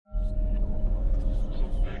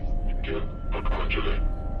Ángel, Arcángele,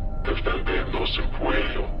 defendernos en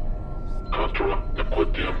puello. Contra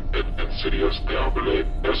nequitiam et insidias diaboli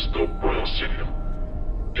esto proauxilium.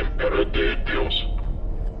 Impere de Dios,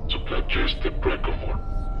 suppleges de precamor,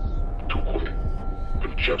 tuque,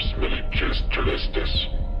 conceps milices celestis.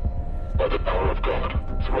 By the power of God,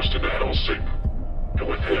 thrust into hell Satan, and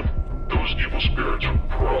with him, those evil spirits who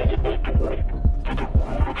prowl about the world for the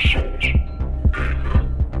ruin of souls. Amen.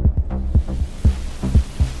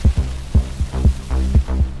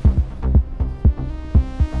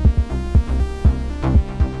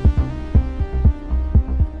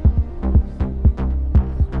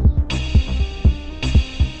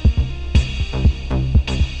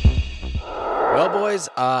 Well, boys,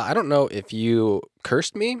 I don't know if you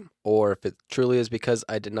cursed me or if it truly is because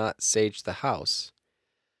I did not sage the house,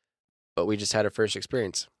 but we just had our first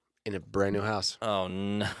experience in a brand new house. Oh,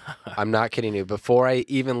 no. I'm not kidding you. Before I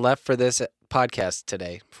even left for this podcast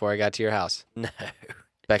today, before I got to your house, No.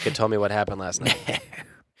 Becca told me what happened last night.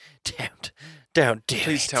 No. Don't do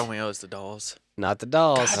Please it. tell me it was the dolls. Not the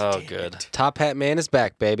dolls. Oh, good. Top Hat Man is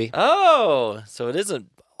back, baby. Oh, so it isn't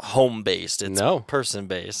home-based. It's No.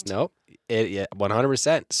 person-based. Nope. Yeah,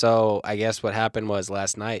 100%. So I guess what happened was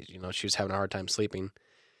last night, she was having a hard time sleeping.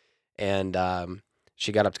 And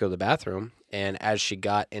she got up to go to the bathroom. And as she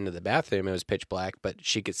got into the bathroom, it was pitch black, but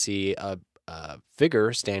she could see a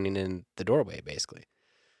figure standing in the doorway, basically.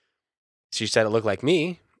 She said it looked like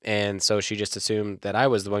me. And so she just assumed that I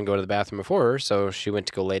was the one going to the bathroom before her. So she went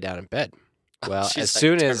to go lay down in bed. Well, She's as like,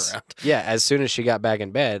 soon "Turn as around." as soon as she got back in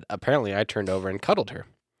bed, apparently I turned over and cuddled her.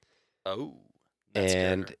 Oh. that scared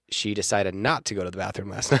And her. she decided not to go to the bathroom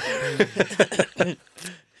last night.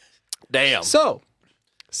 Damn. So,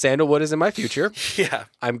 sandalwood is in my future. Yeah.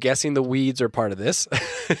 I'm guessing the weeds are part of this.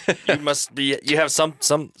 You have some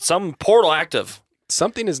portal active.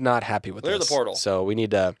 Something is not happy with Clear us. the portal. So we need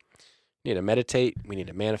to meditate, we need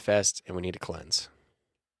to manifest, and we need to cleanse.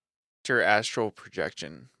 It's your astral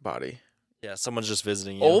projection body. Yeah, someone's just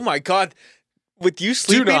visiting you. Oh my god. With you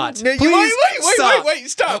sleeping? not. No, you- Please stop. wait,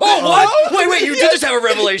 stop. Oh, what? Wait, you did just have a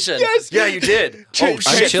revelation. Yes. Yeah, you did. Ch- Oh, ch-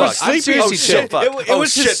 shit, chill. fuck. I'm seriously shit, fuck. It Oh,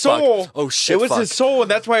 was shit, his soul. fuck. Oh, shit, It was fuck. his soul, and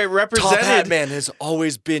that's why it represented. Top Hat Man has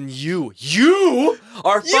always been you. You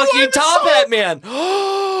are You are fucking the Top soul. Hat Man.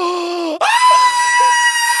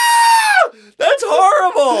 That's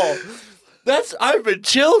horrible. I've been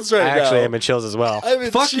chills right I now. actually am in chills as well. I'm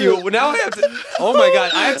in Fuck chills. you. Now I have to. Oh my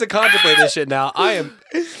god, I have to contemplate this shit now.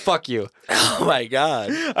 Fuck you. Oh my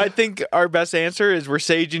god. I think our best answer is we're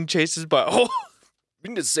saging Chase's butthole. We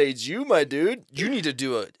need to sage you, my dude. You need to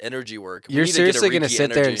do energy work. We You're need to get a seriously going to Reiki sit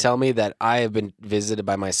there and energy. tell me that I have been visited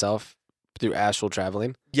by myself through astral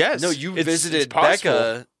traveling? Yes. No, you it's visited possible.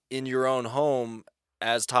 Becca in your own home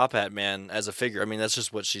as Top Hat Man, as a figure. I mean, that's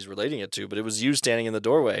just what she's relating it to, but it was you standing in the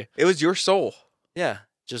doorway. It was your soul. Yeah,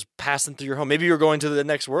 just passing through your home. Maybe you're going to the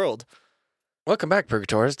next world. Welcome back,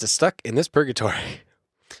 Purgators, to Stuck in This Purgatory.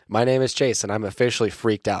 My name is Chase, and I'm officially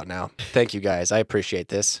freaked out now. Thank you, guys. I appreciate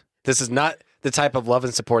this. This is not the type of love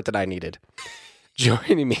and support that I needed.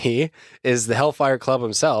 Joining me is the Hellfire Club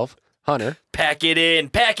himself, Hunter, Pack it in.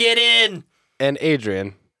 Pack it in. and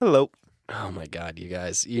Adrian. Hello. Oh my god, you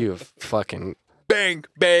guys. You fucking... Bang,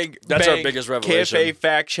 bang, That's our bang. biggest revelation. KFA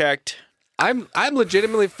fact checked. I'm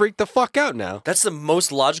legitimately freaked the fuck out now. That's the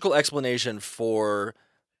most logical explanation for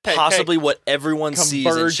Hey, possibly what everyone sees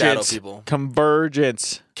in Shadow People.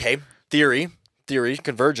 Convergence. Okay. Theory.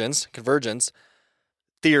 Convergence.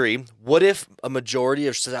 Theory. What if a majority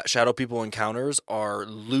of Shadow People encounters are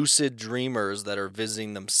lucid dreamers that are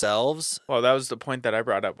visiting themselves? Well, that was the point that I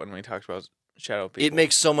brought up when we talked about shadow people. It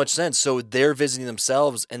makes so much sense. So they're visiting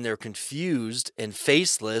themselves and they're confused and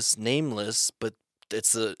faceless, nameless, but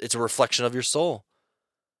it's a reflection of your soul.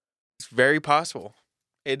 It's very possible.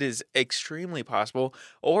 It is extremely possible.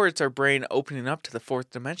 Or it's our brain opening up to the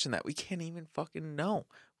fourth dimension that we can't even fucking know.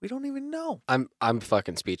 We don't even know. I'm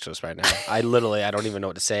fucking speechless right now. I don't even know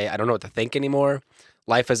what to say. I don't know what to think anymore.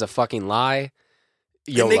 Life is a fucking lie.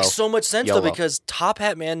 YOLO. It makes so much sense, though, YOLO. because Top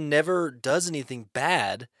Hat Man never does anything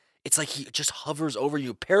bad. It's like he just hovers over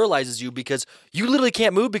you, paralyzes you because you literally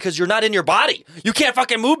can't move because you're not in your body. You can't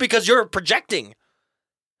fucking move because you're projecting.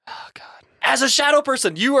 Oh, God. As a shadow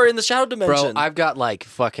person, you are in the shadow dimension. Bro, I've got like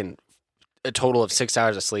fucking a total of 6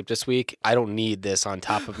 hours of sleep this week. I don't need this on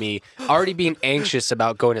top of me already being anxious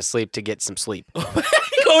about going to sleep to get some sleep. Go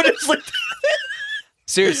to sleep.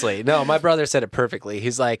 Seriously. No, my brother said it perfectly.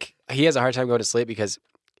 He's like, he has a hard time going to sleep because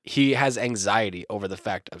he has anxiety over the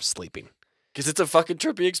fact of sleeping. Because it's a fucking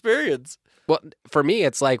trippy experience. Well, for me,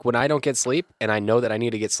 it's like when I don't get sleep and I know that I need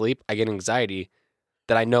to get sleep, I get anxiety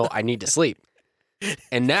that I know I need to sleep.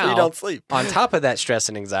 And So now, you don't sleep. on top of that stress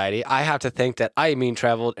and anxiety, I have to think that I am being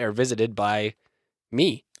traveled or visited by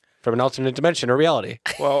me from an alternate dimension or reality.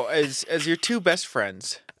 Well, as your two best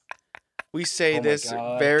friends, we say Oh my this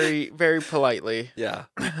God. very, very politely. Yeah.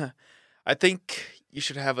 I think you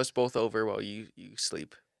should have us both over while you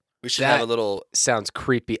sleep. We should That have a little. sounds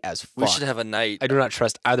creepy as fuck. We should have a night. I do not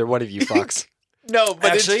trust either one of you fucks. No,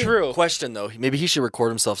 but Actually, it's true. Question though, maybe he should record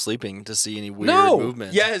himself sleeping to see any weird No.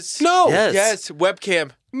 movement. Yes. No. Yes. Yes.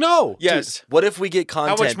 Webcam. No. Yes. What if we get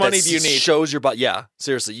content much money that do you need? shows your body? Yeah,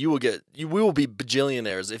 seriously, we will be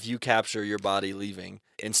bajillionaires if you capture your body leaving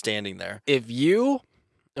and standing there. If you,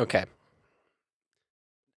 okay,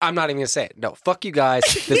 I'm not even gonna say it. No, fuck you guys.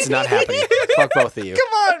 This is not happening. Fuck both of you.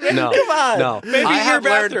 Come on, man. No. Come on. No. Maybe I your have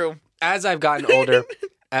learned bathroom. as I've gotten older,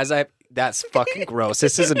 that's fucking gross.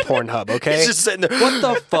 This isn't Pornhub, okay? He's just sitting there. What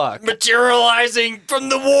the fuck? Materializing from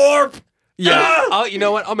the warp. Yeah. You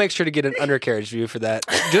know what? I'll make sure to get an undercarriage view for that,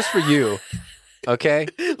 just for you. Okay.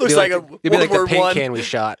 Looks like a it'd be like the World War paint One. can we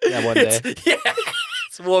shot that one day. Yeah,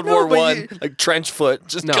 it's World War but One, you- like trench foot,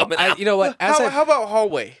 just No, coming out. you know what? As How about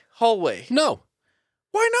hallway? Hallway. no,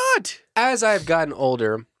 Why not? as I've gotten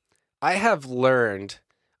older, I have learned.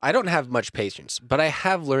 I don't have much patience, but I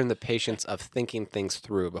have learned the patience of thinking things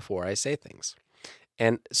through before I say things.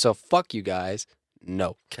 And so, fuck you guys.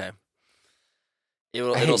 No. Okay, I hate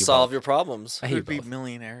it'll you solve both. your problems. I hate you We'd be both.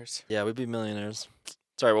 millionaires. Yeah, we'd be millionaires.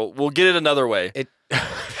 Sorry, we'll get it another way. It.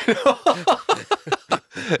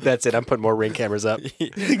 That's it. I'm putting more ring cameras up. Yeah,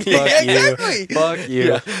 Fuck you. exactly. Fuck you.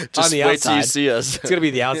 Yeah, On just the wait till you outside. see us. It's gonna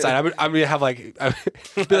be the outside. I'm gonna have like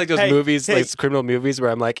be like those Hey, movies, hey. like criminal movies, where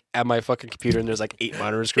I'm like at my fucking computer and there's like 8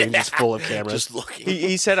 monitor screens just full of cameras. Just looking.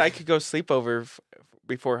 He said I could go sleep over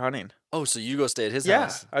before hunting. Oh, so you go stay at his Yeah,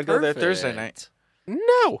 house? I'd go there Thursday night.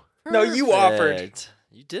 No. No, you offered. Perfect.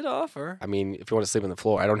 You did offer. I mean, if you want to sleep on the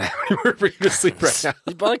floor, I don't have anywhere for you to sleep right now.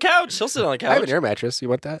 You bought a couch. He'll sit on the couch. I have an air mattress. You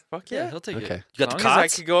want that? Fuck Yeah, yeah. he'll take Okay. it. You got As the long as I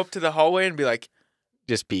cots. could go up to the hallway and be like,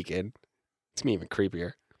 Just peek in. It's me even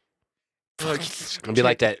creepier. like It'd be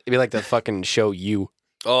like that. It'd be like the fucking show You.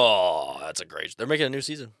 Oh, that's a great. They're making a new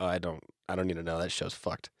season. Oh, I don't need to know. That show's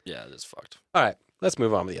fucked. Yeah, it is fucked. All right, let's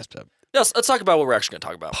move on with the episode. Yes, let's talk about what we're actually going to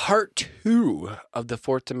talk about. Part 2 of the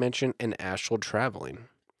fourth dimension and astral traveling.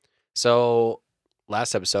 So,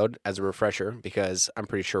 last episode, as a refresher, because I'm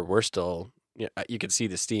pretty sure we're still, you can see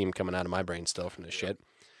the steam coming out of my brain still from this shit.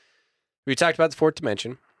 We talked about the fourth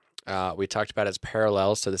dimension. We talked about its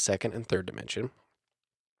parallels to the second and third dimension.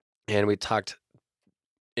 And we talked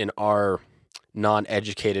in our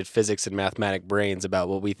non-educated physics and mathematic brains about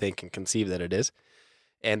what we think and conceive that it is.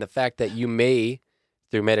 And the fact that you may,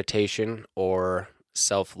 through meditation or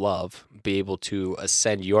self-love, be able to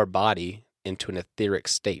ascend your body into an etheric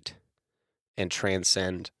state and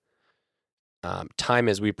transcend time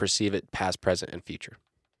as we perceive it, past, present, and future.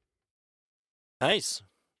 Nice,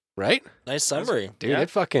 Right? nice summary. Dude, Yeah. it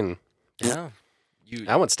fucking, Yeah,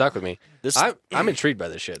 that one stuck with me. this I'm intrigued by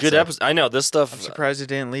this shit. good so. episode. I know this stuff. I'm surprised it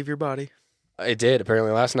didn't leave your body. It did,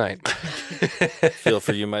 apparently, last night. Feel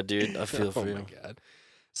for you, my dude. I feel for Oh you. my God.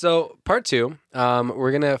 So, part 2,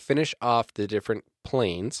 we're going to finish off the different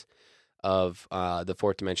planes of the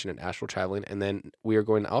fourth dimension and astral traveling, and then we are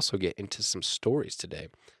going to also get into some stories today.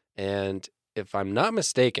 And if I'm not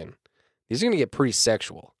mistaken, these are going to get pretty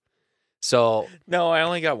sexual. So, No, I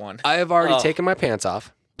only got one. I have already Oh. taken my pants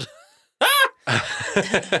off.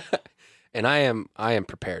 And I am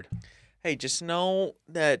prepared. Hey, just know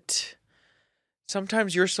that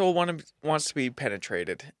sometimes your soul wants to be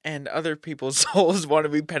penetrated, and other people's souls want to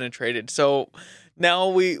be penetrated. So now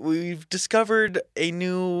we've discovered a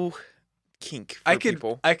new kink for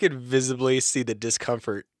people. I could visibly see the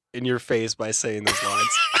discomfort in your face by saying those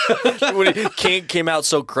lines. When it came out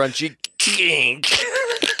so crunchy. Kink.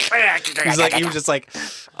 He was just like,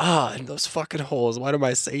 in those fucking holes. What am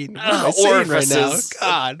I saying? What am I saying right now? Orifices.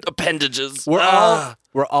 God. Appendages. We're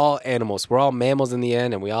all animals. We're all mammals in the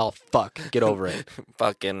end, and we all fuck. Get over it.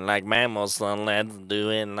 Fucking like mammals, son. Let's do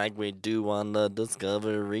it like we do on the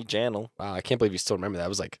Discovery Channel. Wow, I can't believe you still remember that. It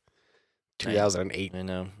was like 2008. I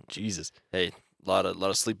know. Jesus. Hey, a lot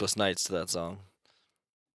of sleepless nights to that song.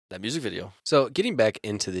 That music video. So getting back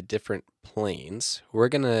into the different planes, we're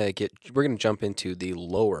gonna jump into the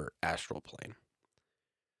lower astral plane.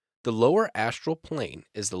 The lower astral plane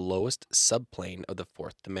is the lowest subplane of the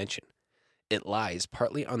fourth dimension. It lies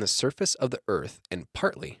partly on the surface of the earth and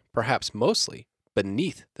partly, perhaps mostly,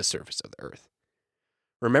 beneath the surface of the earth.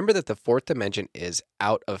 Remember that the fourth dimension is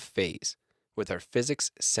out of phase with our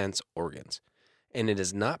physics sense organs, and it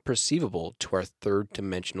is not perceivable to our third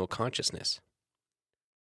dimensional consciousness.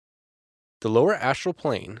 The lower astral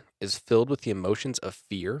plane is filled with the emotions of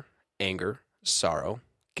fear, anger, sorrow,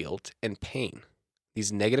 guilt, and pain.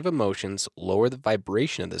 These negative emotions lower the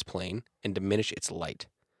vibration of this plane and diminish its light.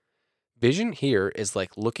 Vision here is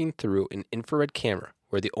like looking through an infrared camera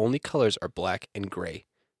where the only colors are black and gray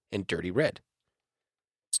and dirty red.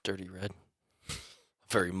 It's dirty red.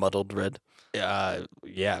 Very muddled red.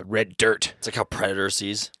 Yeah, red dirt. It's like how Predator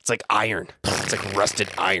sees. It's like iron. It's like rusted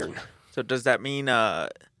iron. So does that mean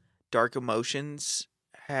dark emotions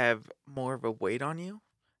have more of a weight on you?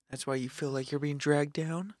 That's why you feel like you're being dragged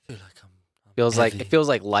down? I feel like I'm It feels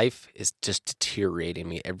like life is just deteriorating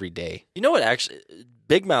me every day. You know what? Actually,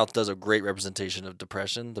 Big Mouth does a great representation of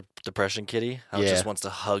depression. The depression kitty, how it just wants to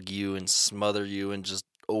hug you and smother you and just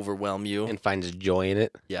overwhelm you And finds joy in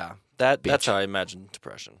it. Yeah, that's how I imagine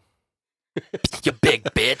depression. You big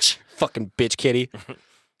bitch, Fucking bitch kitty.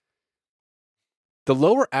 The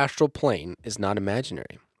lower astral plane is not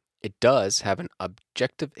imaginary. It does have an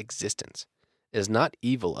objective existence. It is not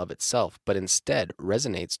evil of itself, but instead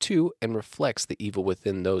resonates to and reflects the evil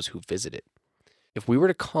within those who visit it. If we were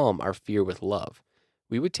to calm our fear with love,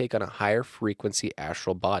 we would take on a higher frequency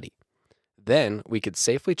astral body. Then we could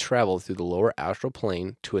safely travel through the lower astral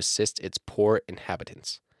plane to assist its poor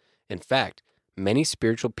inhabitants. In fact, many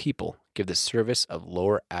spiritual people give the service of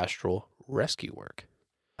lower astral rescue work.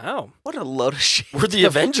 Oh, What a load of shit. we're the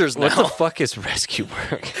Avengers now. What the fuck is rescue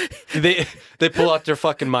work? they pull out their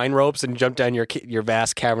fucking mind ropes and jump down your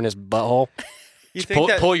vast cavernous butthole. You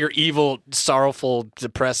think Pull your evil, sorrowful,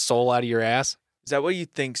 depressed soul out of your ass. is that what you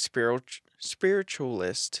think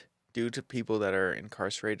spiritualists do to people that are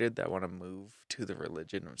incarcerated that want to move to the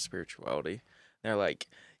religion of spirituality? They're like,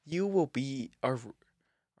 you will be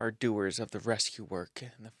our doers of the rescue work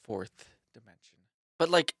in the fourth dimension. But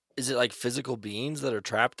like, is it like physical beings that are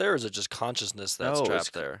trapped there, or is it just consciousness that's No,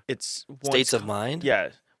 trapped there? It's States of mind? Yeah,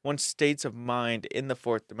 one states of mind in the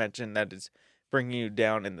fourth dimension that is bringing you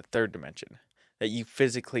down in the third dimension that you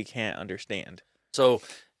physically can't understand. So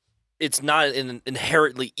it's not an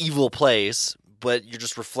inherently evil place, but you're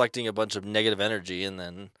just reflecting a bunch of negative energy, and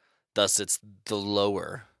then thus it's the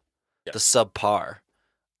lower, the subpar.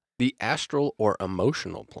 The astral or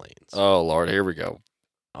emotional planes. Oh, Lord, here we go.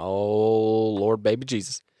 Oh, Lord, baby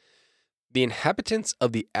Jesus. The inhabitants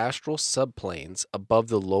of the astral subplanes above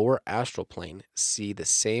the lower astral plane see the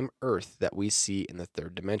same earth that we see in the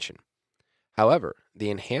third dimension. However, the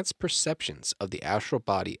enhanced perceptions of the astral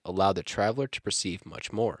body allow the traveler to perceive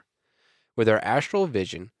much more. With our astral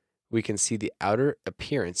vision, we can see the outer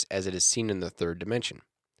appearance as it is seen in the third dimension.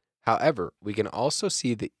 However, we can also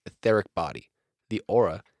see the etheric body, the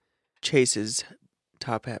aura, Chase's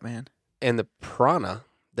Top Hat Man. and the prana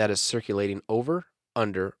that is circulating over,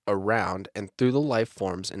 under, around, and through the life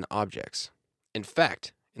forms and objects. In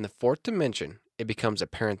fact, in the fourth dimension, it becomes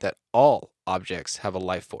apparent that all objects have a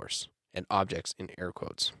life force, and objects in air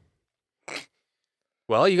quotes.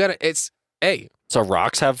 Well, So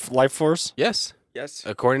rocks have life force? yes. Yes.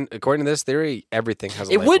 According to this theory, everything has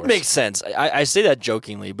a It life would force. make sense. I say that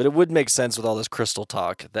jokingly, but it would make sense with all this crystal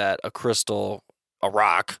talk that a crystal, a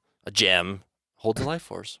rock, a gem holds a life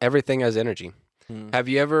force. Everything has energy. Hmm. Have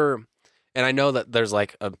you ever, and I know that there's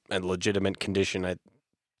like a legitimate condition,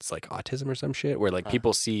 it's like autism or some shit, where like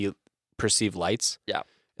people perceive lights. Yeah.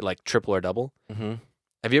 Like triple or double. Mm-hmm.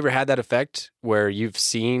 Have you ever had that effect where you've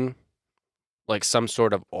seen like some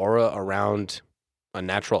sort of aura around a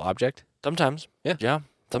natural object? Sometimes. Yeah. Yeah.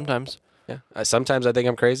 Sometimes. Yeah. Sometimes I think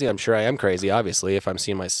I'm crazy. I'm sure I am crazy, obviously, if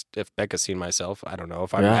Becca's seen myself. I don't know.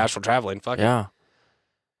 If I'm Yeah. astral traveling, fuck it. Yeah.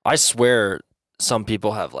 I swear some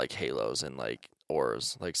people have like halos and like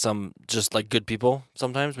auras. Like some just like good people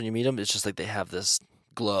sometimes when you meet them, it's just like they have this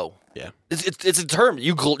glow. Yeah. It's a term.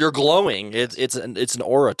 You're glowing. It's an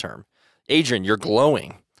aura term. Adrian, you're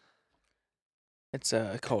glowing. It's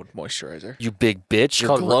called moisturizer. You big bitch. You're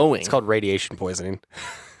called glowing. It's called radiation poisoning.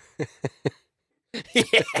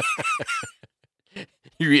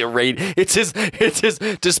 It's his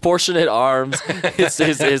disproportionate arms. It's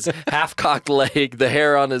his half cocked leg. The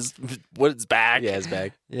hair on his back. Yeah, his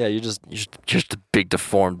bag. Yeah, you're just a big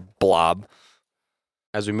deformed blob.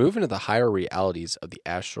 As we move into the higher realities of the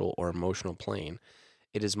astral or emotional plane,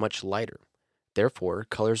 it is much lighter. Therefore,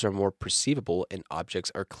 colors are more perceivable and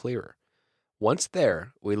objects are clearer. Once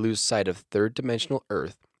there, we lose sight of third-dimensional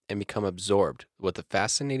Earth and become absorbed with the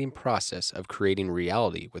fascinating process of creating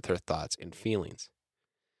reality with our thoughts and feelings.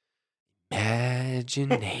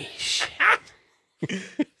 Imagination.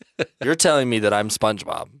 You're telling me that I'm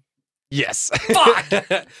SpongeBob. Yes.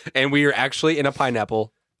 Fuck! And we are actually in a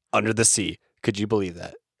pineapple under the sea. Could you believe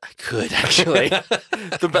that? I could, actually.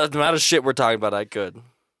 the amount of shit we're talking about, I could.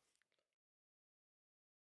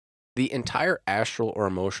 The entire astral or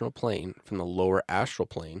emotional plane, from the lower astral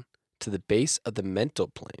plane to the base of the mental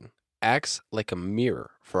plane acts like a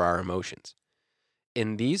mirror for our emotions.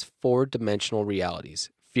 In these four-dimensional realities,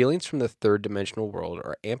 feelings from the third-dimensional world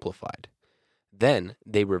are amplified. Then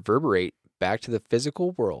they reverberate back to the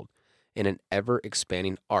physical world in an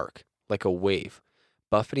ever-expanding arc, like a wave,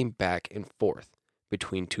 buffeting back and forth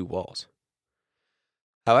between two walls.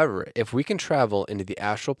 However, if we can travel into the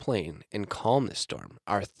astral plane and calm this storm,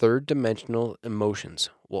 our third-dimensional emotions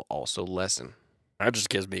will also lessen. That just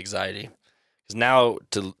gives me anxiety. Because now,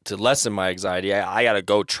 to lessen my anxiety, I got to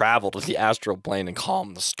go travel to the astral plane and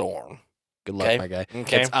calm the storm. Good luck, Okay. my guy.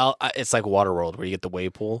 Okay. It's like Waterworld, where you get the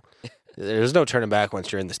wave pool. There's no turning back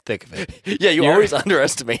once you're in the thick of it. Yeah, you You're- always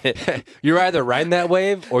underestimate it. You're either riding that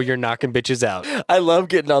wave or you're knocking bitches out. I love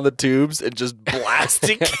getting on the tubes and just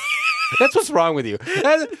blasting. That's what's wrong with you.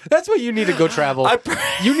 That's what you need to go travel. I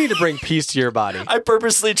You need to bring peace to your body. I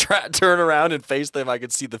purposely turn around and face them. I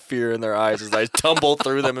could see the fear in their eyes as I tumble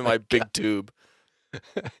through them in my big tube.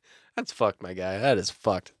 That's fucked, my guy. That is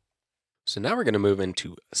fucked. So now we're gonna move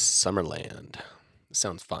into Summerland.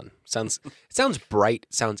 Sounds fun. It sounds bright.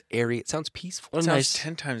 It sounds airy. It sounds peaceful. What a Sounds nice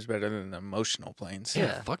 10 times better than the emotional planes.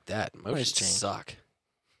 Yeah, fuck that. Emotions change. suck.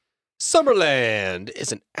 Summerland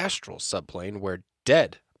is an astral subplane where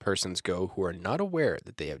dead persons go who are not aware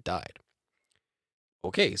that they have died.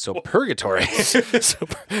 Okay, so purgatory.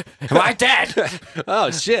 Am I dead? Oh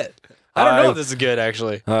shit! I don't know I- if this is good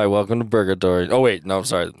actually. All right, welcome to Purgatory. Oh wait, no, I'm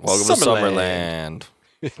sorry. Welcome to Summerland. Summerland.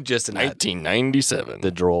 Just in that, 1997.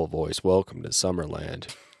 the droll voice. Welcome to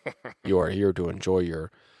Summerland. You are here to enjoy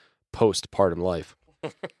your postpartum life.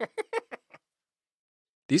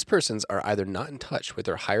 These persons are either not in touch with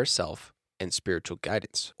their higher self and spiritual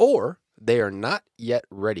guidance, or they are not yet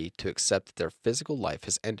ready to accept that their physical life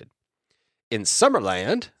has ended. In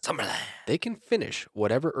Summerland, they can finish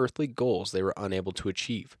whatever earthly goals they were unable to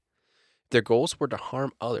achieve. If their goals were to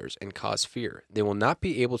harm others and cause fear, they will not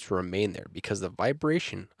be able to remain there because the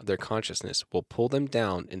vibration of their consciousness will pull them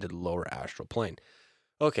down into the lower astral plane.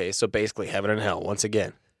 Okay, so basically heaven and hell once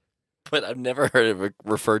again. But I've never heard it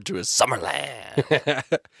referred to as Summerland.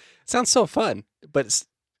 Sounds so fun, but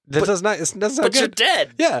that doesn't sound But you're good.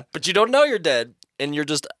 dead. Yeah. But you don't know you're dead. And you're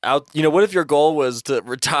just out. You know, what if your goal was to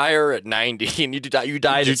retire at 90 and you died You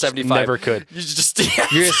at just 75? never could. You just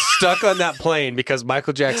You're just stuck on that plane because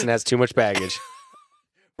Michael Jackson has too much baggage.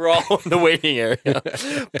 we're all in the waiting area.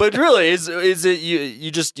 But really, is it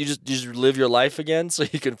you just live your life again so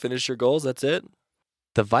you can finish your goals? That's it.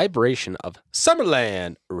 The vibration of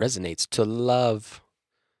Summerland resonates to love.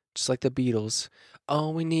 Just like the Beatles.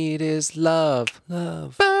 All we need is love.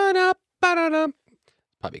 Love. Ba-da, ba-da-da.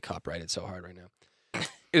 Probably copyrighted so hard right now.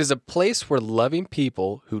 It is a place where loving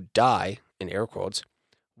people who die, in air quotes,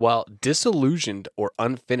 while disillusioned or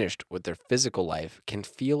unfinished with their physical life, can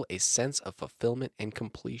feel a sense of fulfillment and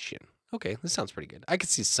completion. Okay, this sounds pretty good. I could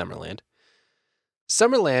see Summerland.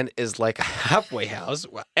 Summerland is like a halfway house.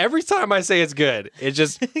 Every time I say it's good, it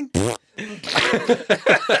just...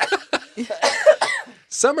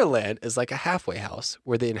 Summerland is like a halfway house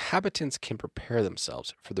where the inhabitants can prepare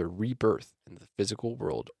themselves for their rebirth in the physical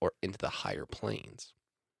world or into the higher planes.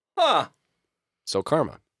 Huh. So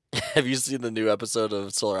karma. Have you seen the new episode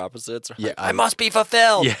of Solar Opposites? Yeah, I must be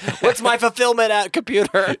fulfilled. Yeah. What's my fulfillment at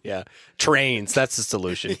computer? Yeah. Trains, that's the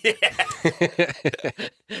solution.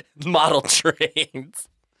 Model trains.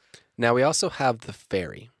 Now we also have the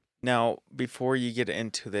ferry. Now, before you get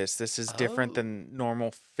into this is different Oh. than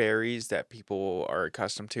normal fairies that people are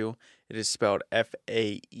accustomed to. It is spelled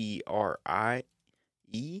Faerie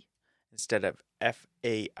instead of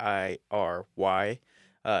Fairy.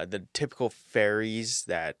 The typical fairies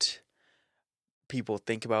that people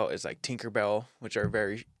think about is like Tinkerbell, which are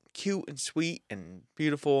very cute and sweet and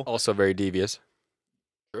beautiful. Also very devious.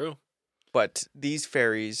 True. But these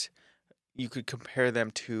fairies, you could compare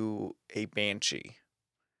them to a banshee.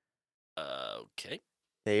 Okay.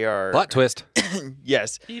 They are Plot twist.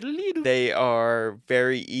 yes, they are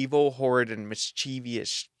very evil, horrid, and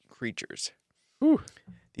mischievous creatures. Whew.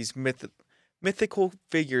 These mythical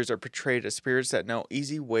figures are portrayed as spirits that know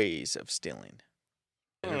easy ways of stealing.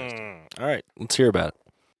 All right. Let's hear about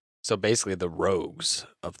it. So basically the rogues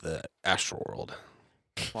of the astral world.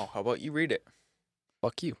 Well, how about you read it?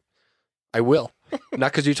 Fuck you. I will.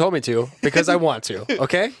 Not because you told me to, because I want to.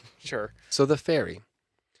 Okay? Sure. So the fairy.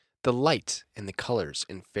 The light and the colors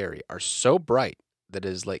in fairy are so bright that it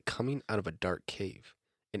is like coming out of a dark cave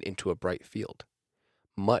and into a bright field.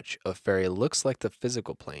 Much of fairy looks like the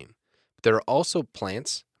physical plane, but there are also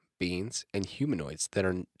plants, beings, and humanoids that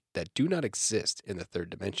do not exist in the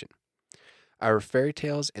third dimension. Our fairy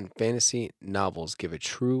tales and fantasy novels give a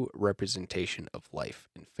true representation of life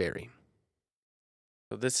in fairy.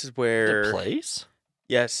 So this is The where place?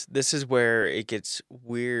 yes, this is where it gets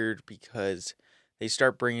weird because they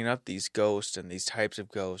start bringing up these ghosts and these types of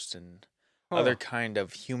ghosts and other kind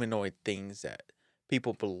of humanoid things that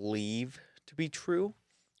people believe to be true,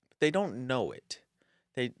 but they don't know it.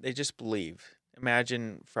 They just believe.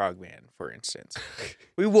 Imagine Frogman, for instance.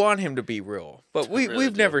 We want him to be real, but really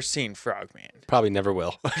we've do. never seen Frogman. Probably never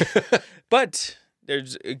will. But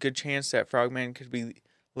there's a good chance that Frogman could be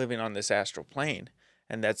living on this astral plane,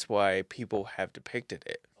 and that's why people have depicted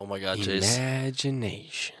it. Oh my God, Chase.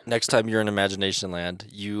 Imagination. Next time you're in Imagination Land,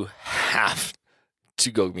 you have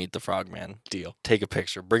to go meet the Frogman. Deal. Take a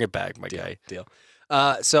picture. Bring it back, my guy. Deal.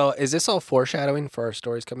 So is this all foreshadowing for our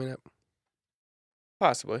stories coming up?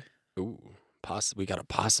 Possibly. Ooh, we got a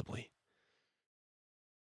possibly.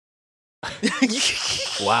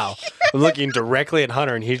 Wow. I'm looking directly at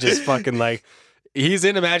Hunter, and he's just fucking like, he's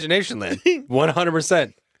in Imagination Land.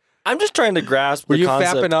 100%. I'm just trying to grasp Were the you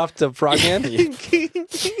concept. fapping off to Frogman?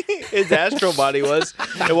 His astral body was.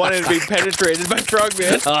 It wanted to be penetrated by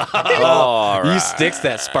Frogman. All You right. sticks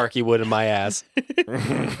that sparky wood in my ass.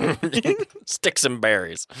 Sticks and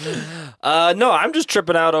berries. No, I'm just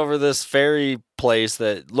tripping out over this fairy place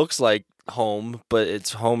that looks like home, but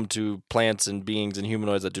it's home to plants and beings and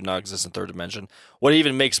humanoids that do not exist in third dimension. What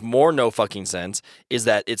even makes more no fucking sense is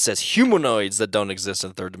that it says humanoids that don't exist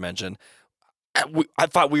in third dimension. I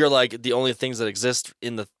thought we were like the only things that exist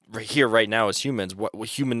in the here right now is humans. What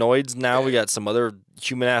humanoids now? We got some other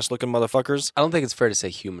human ass looking motherfuckers. I don't think it's fair to say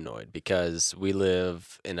humanoid because we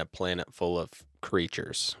live in a planet full of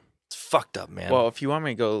creatures. It's fucked up, man. Well, if you want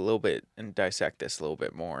me to go a little bit and dissect this a little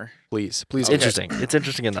bit more. Please it's okay. interesting. It's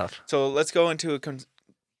interesting enough. So let's go into a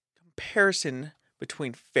comparison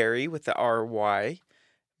between fairy with the RY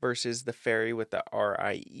versus the fairy with the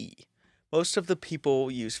RIE. Most of the people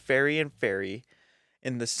use fairy and fairy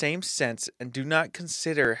in the same sense and do not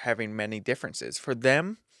consider having many differences. For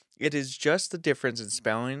them, it is just the difference in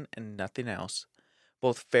spelling and nothing else.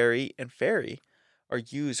 Both fairy and fairy are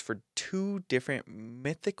used for two different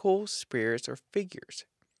mythical spirits or figures.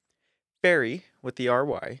 Fairy, with the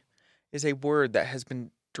RY, is a word that has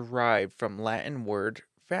been derived from Latin word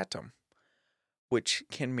fatum, which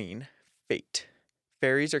can mean fate.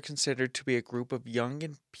 Fairies are considered to be a group of young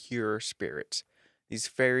and pure spirits. These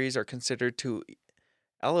fairies are considered to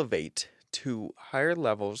elevate to higher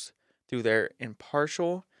levels through their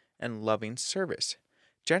impartial and loving service.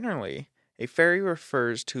 Generally, a fairy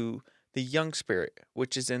refers to the young spirit,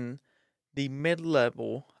 which is in the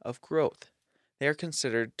mid-level of growth. They are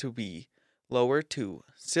considered to be lower to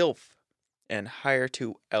sylph and higher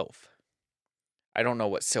to elf. I don't know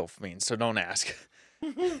what sylph means, so don't ask.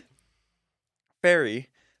 Fairy,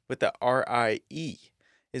 with the RIE,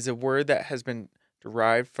 is a word that has been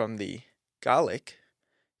derived from the Gaelic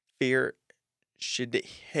fear shide,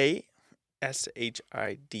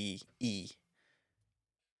 SHIDE.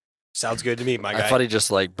 Sounds good to me, my guy. I thought he just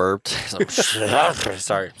like burped.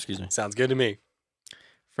 Sorry, excuse me. Sounds good to me.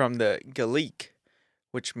 From the Gaelic,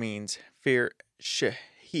 which means fear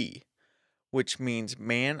shehi, which means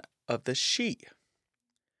man of the she.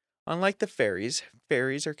 Unlike the fairies,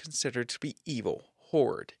 fairies are considered to be evil,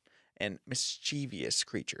 horrid, and mischievous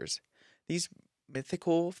creatures. These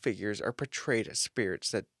mythical figures are portrayed as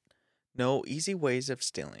spirits that know easy ways of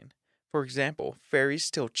stealing. For example, fairies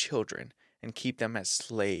steal children and keep them as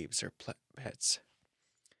slaves or pets.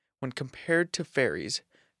 When compared to fairies,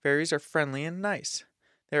 fairies are friendly and nice.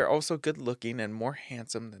 They are also good-looking and more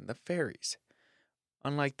handsome than the fairies.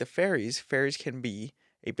 Unlike the fairies, fairies can be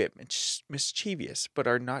a bit mischievous, but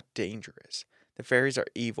are not dangerous. The fairies are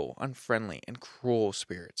evil, unfriendly, and cruel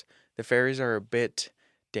spirits. The fairies are a bit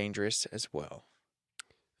dangerous as well.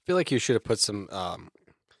 I feel like you should have put some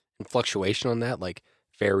fluctuation on that, like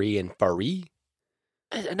fairy and furry.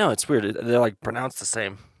 No, it's weird. They're like pronounced the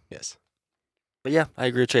same. Yes. But yeah, I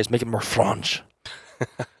agree with Chase. Make it more French.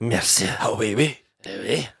 Merci. Oh, baby.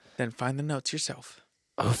 Oui. Then find the notes yourself.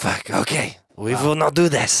 Oh, fuck. Okay. We will not do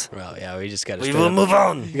this. Well, yeah, we just got to. We will move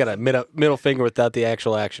on. You got a middle finger without the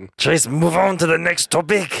actual action. Chase, move on to the next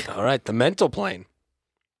topic. All right, the mental plane.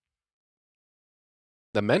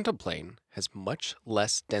 The mental plane has much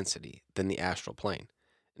less density than the astral plane.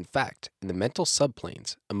 In fact, in the mental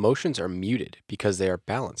subplanes, emotions are muted because they are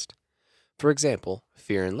balanced. For example,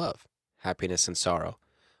 fear and love, happiness and sorrow,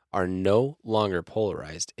 are no longer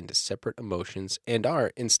polarized into separate emotions and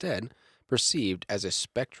are, instead, perceived as a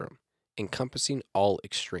spectrum encompassing all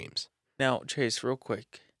extremes. Now, Chase, real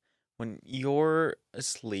quick. When you're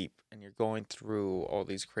asleep and you're going through all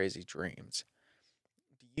these crazy dreams,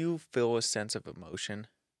 do you feel a sense of emotion?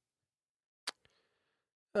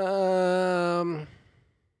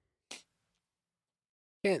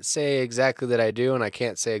 Can't say exactly that I do, and I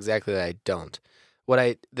can't say exactly that I don't.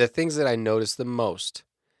 The things that I notice the most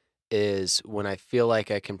is when I feel like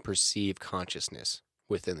I can perceive consciousness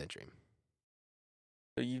within the dream.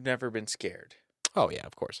 So you've never been scared. Oh yeah,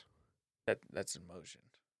 of course. That's emotion.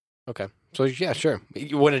 Okay, so yeah, sure.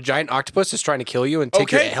 When a giant octopus is trying to kill you and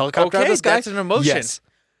take your helicopter out of the sky, that's an emotion. yes.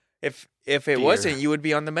 If it wasn't, you would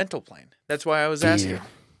be on the mental plane. That's why I was asking.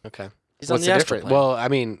 Okay. He's What's on the the astral difference? plane. Well, I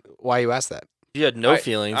mean, why you ask that? You had no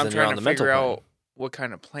feelings, I'm and you're trying on to the mental figure plane. out what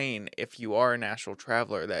kind of plane, if you are an astral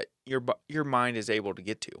traveler, that your mind is able to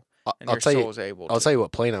get to, and I'll your tell soul you. is able. I'll to. tell you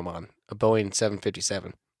what plane I'm on. A Boeing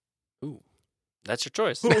 757. Ooh, that's your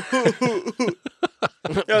choice. That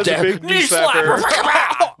was a big knee slapper.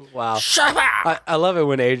 Wow. I love it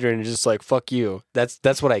when Adrian is just like, fuck you.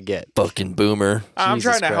 That's what I get. Fucking boomer. I'm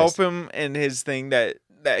Jesus trying to Christ. help him in his thing that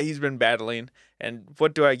he's been battling. And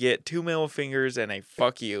what do I get? 2 middle fingers and a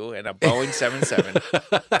fuck you and a Boeing 77.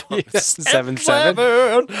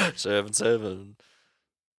 7-7. 7-7.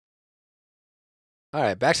 All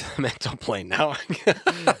right, back to the mental plane now.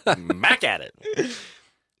 Mac at it.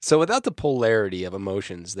 So without the polarity of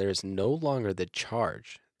emotions, there is no longer the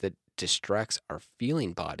charge that distracts our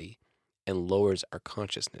feeling body and lowers our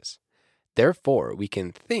consciousness. Therefore, we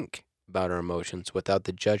can think about our emotions without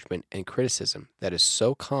the judgment and criticism that is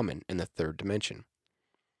so common in the third dimension.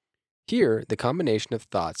 Here, the combination of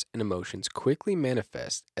thoughts and emotions quickly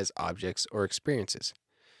manifest as objects or experiences.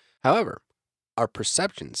 However, our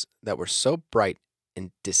perceptions that were so bright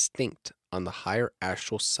and distinct on the higher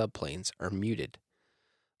astral subplanes are muted,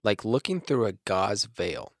 like looking through a gauze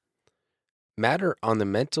veil. Matter on the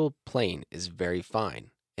mental plane is very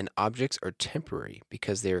fine, and objects are temporary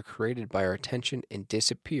because they are created by our attention and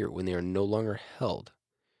disappear when they are no longer held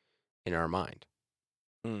in our mind.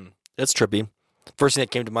 That's trippy. First thing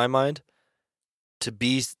that came to my mind, to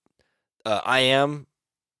be, I am,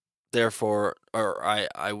 therefore, or I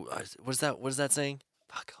what is that saying?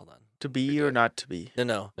 Fuck, hold on. To be or not to be?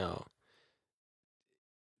 No. No.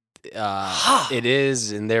 It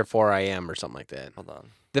is, and therefore I am, or something like that. Hold on.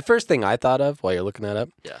 The first thing I thought of while you're looking that up,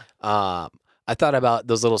 Yeah. I thought about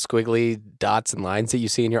those little squiggly dots and lines that you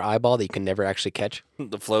see in your eyeball that you can never actually catch.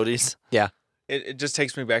 The floaties. Yeah. It just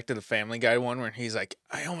takes me back to the Family Guy one where he's like,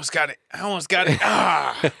 I almost got it.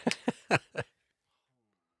 Ah!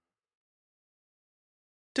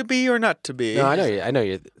 To be or not to be? No, I know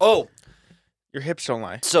you. Oh, Your hips don't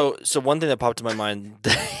lie. so one thing that popped to my mind.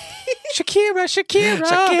 Shakira. Shakira.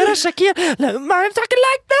 No, I'm talking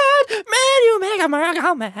like that. Man, you make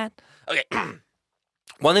America mad. Okay.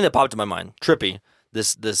 One thing that popped to my mind, trippy,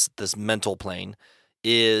 this mental plane,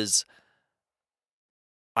 is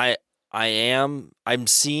I'm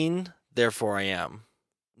seen, therefore I am.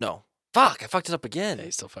 No. Fuck, I fucked it up again. Yeah,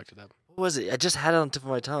 you still fucked it up. What was it? I just had it on the tip of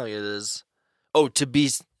my tongue. It is,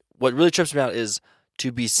 what really trips me out is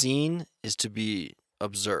to be seen is to be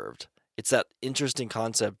observed. It's that interesting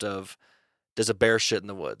concept of, does a bear shit in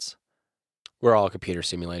the woods? We're all a computer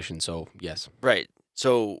simulation, so yes. Right.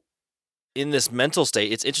 So in this mental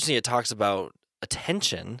state, it's interesting. It talks about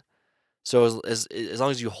attention. So as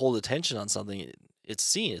long as you hold attention on something, it's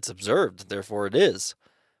seen, it's observed, therefore it is.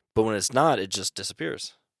 But when it's not, it just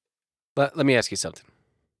disappears. Let me ask you something.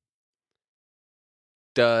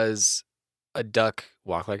 Does a duck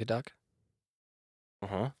walk like a duck?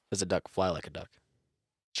 Does a duck fly like a duck?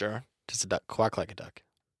 Sure. Does a duck quack like a duck?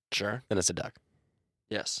 Sure. Then it's a duck.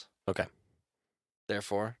 Yes. Okay.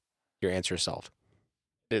 Therefore, Your answer is solved.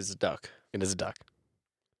 It is a duck. It is a duck.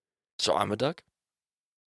 so I'm a duck?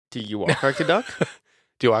 Do you walk like a duck?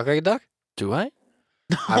 Do you walk like a duck? Do I?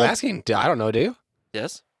 I'm asking. I don't know, do you?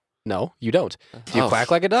 Yes. No, you don't. Do you Oh,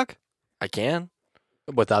 quack like a duck? I can.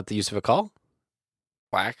 Without the use of a call?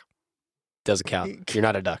 Quack. Doesn't count. You're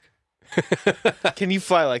not a duck. Can you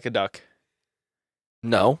fly like a duck?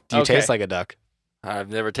 No. Do you Okay. taste like a duck? I've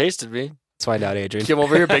never tasted me. Let's find out, Adrian. Come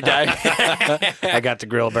over here, big guy. I got the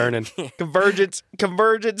grill burning. Convergence.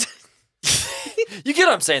 You get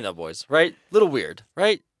what I'm saying, though, boys, right? Little weird,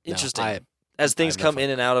 right? No, Interesting. As things have no come fun. in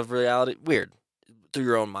and out of reality, weird. Through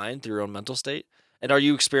your own mind, through your own mental state. And are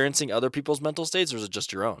you experiencing other people's mental states, or is it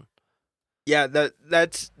just your own? Yeah,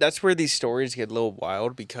 that's where these stories get a little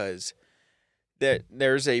wild, because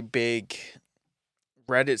there's a big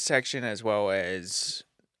Reddit section as well as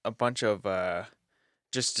a bunch of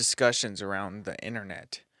just discussions around the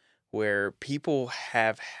internet where people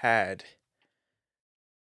have had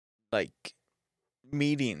like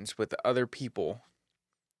meetings with other people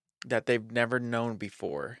that they've never known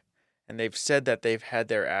before, and they've said that they've had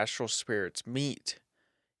their astral spirits meet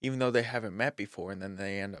even though they haven't met before, and then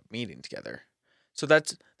they end up meeting together. So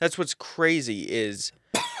that's what's crazy is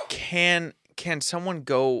can can someone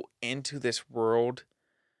go into this world,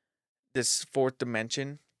 this fourth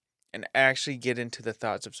dimension, and actually get into the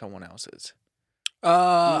thoughts of someone else's?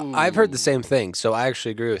 I've heard the same thing, so I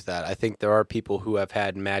actually agree with that. I think there are people who have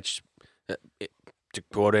had to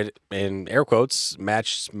quote it in air quotes,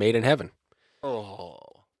 match made in heaven. Oh,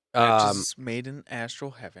 Matches made in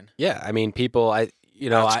astral heaven. Yeah, I mean, people,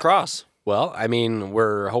 cross. Well, I mean,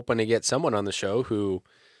 we're hoping to get someone on the show who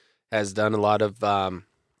has done a lot of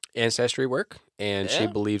ancestry work, and she Yeah.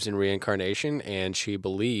 believes in reincarnation, and she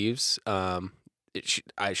believes,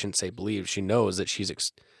 I shouldn't say believes, she knows that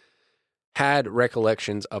she's had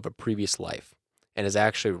recollections of a previous life and has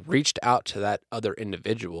actually reached out to that other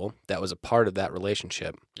individual that was a part of that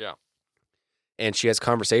relationship. Yeah. And she has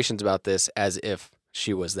conversations about this as if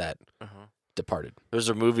she was that departed. There's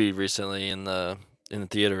a movie recently in the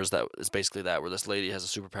theaters that is basically that, where this lady has a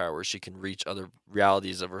superpower where she can reach other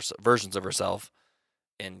realities of her versions of herself,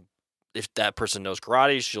 and if that person knows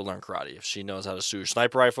karate, she'll learn karate. If she knows how to shoot a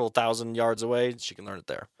sniper rifle 1,000 yards away, she can learn it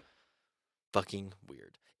there. Fucking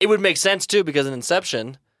weird. It would make sense too, because in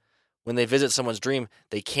Inception, when they visit someone's dream,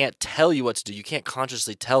 they can't tell you what to do. You can't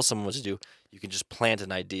consciously tell someone what to do. You can just plant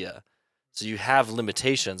an idea. So you have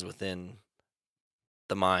limitations within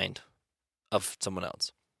the mind of someone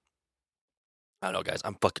else. I don't know, guys.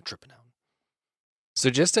 I'm fucking tripping out. So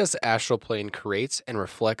just as the astral plane creates and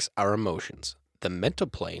reflects our emotions, the mental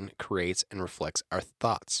plane creates and reflects our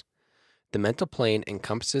thoughts. The mental plane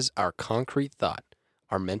encompasses our concrete thought,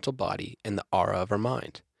 our mental body, and the aura of our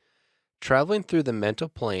mind. Traveling through the mental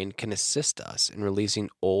plane can assist us in releasing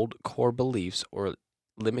old core beliefs or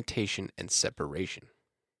limitation and separation.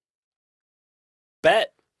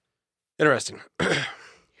 Bet. Interesting.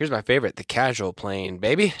 Here's my favorite, the casual plane,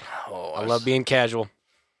 baby. Oh, I love being casual.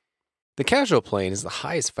 The casual plane is the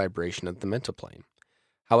highest vibration of the mental plane.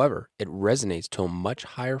 However, it resonates to a much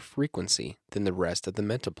higher frequency than the rest of the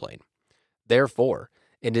mental plane. Therefore,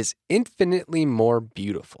 it is infinitely more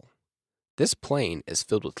beautiful. This plane is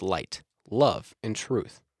filled with light, love, and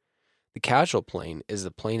truth. The casual plane is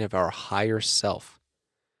the plane of our higher self.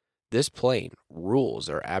 This plane rules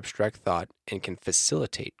our abstract thought and can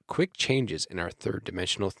facilitate quick changes in our third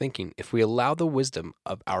dimensional thinking if we allow the wisdom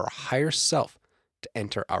of our higher self to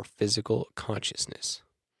enter our physical consciousness.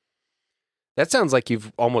 That sounds like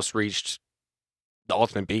you've almost reached the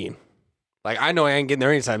ultimate being. Like, I know I ain't getting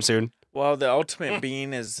there anytime soon. Well, the ultimate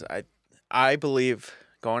being is, I believe,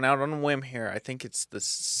 going out on a whim here, I think it's the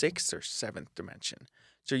 6th or 7th dimension.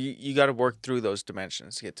 So you got to work through those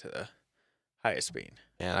dimensions to get to the highest being.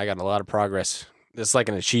 Man, I got a lot of progress. It's like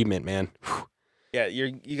an achievement, man. Whew. Yeah,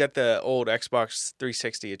 you got the old Xbox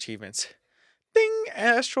 360 achievements. Ding,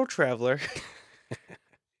 Astral Traveler.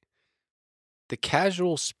 The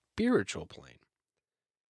casual spiritual plane.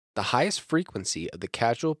 The highest frequency of the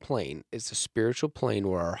casual plane is the spiritual plane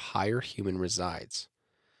where our higher human resides.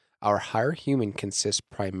 Our higher human consists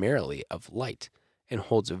primarily of light and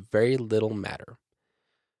holds a very little matter.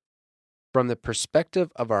 From the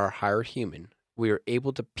perspective of our higher human, we are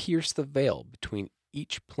able to pierce the veil between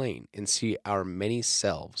each plane and see our many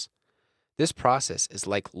selves. This process is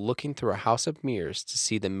like looking through a house of mirrors to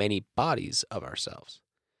see the many bodies of ourselves.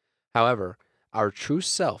 However, our true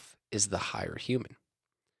self is the higher human.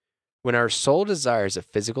 When our soul desires a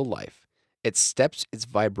physical life, it steps its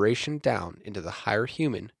vibration down into the higher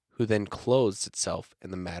human, who then clothes itself in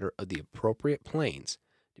the matter of the appropriate planes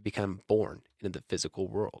to become born into the physical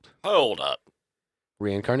world. Hold up.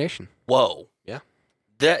 Reincarnation. Whoa. Yeah.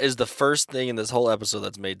 That is the first thing in this whole episode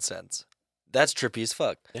that's made sense. That's trippy as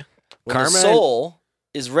fuck. Yeah. When Karma the soul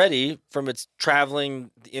is ready from its traveling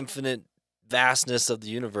the infinite vastness of the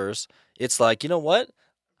universe, it's like, you know what?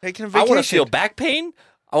 Taking a I vacation. want to feel back pain.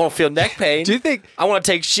 I want to feel neck pain. Do you think? I want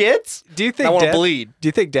to take shits. Do you think? I want to death, bleed. Do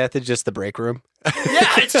you think death is just the break room? Yeah,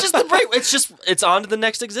 it's just the break. It's on to the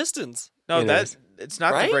next existence. No, It that is. it's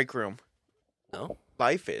not Right? the break room. No.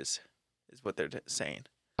 Life is what they're saying.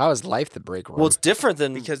 How is life the break room? Well, it's different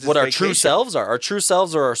than Because it's what our true vacation. selves are. Our true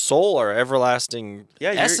selves are our soul, our everlasting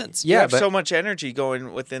Yeah, essence. You Yeah, have but- so much energy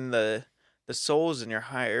going within the souls in your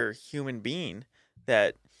higher human being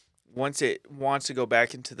that once it wants to go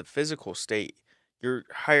back into the physical state, your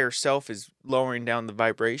higher self is lowering down the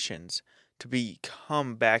vibrations to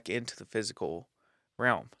become back into the physical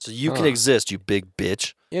realm. So you can Huh. exist, you big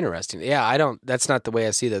bitch. Interesting. Yeah, I don't. That's not the way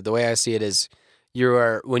I see that. The way I see it is,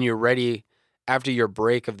 when you're ready after your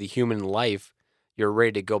break of the human life, you're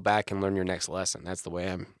ready to go back and learn your next lesson. That's the way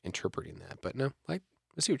I'm interpreting that. But no, like,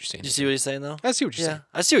 I see what you're saying. Do you see what he's saying, though? I see what you're Yeah, saying.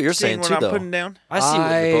 I see what you're saying Seeing what too, I'm though. putting down? I see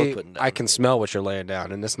what you're both putting down. I can smell what you're laying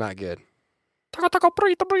down, and it's not good.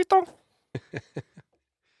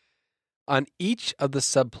 On each of the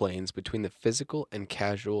subplanes between the physical and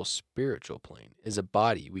casual spiritual plane is a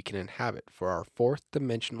body we can inhabit for our fourth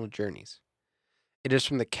dimensional journeys. It is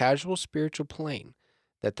from the casual spiritual plane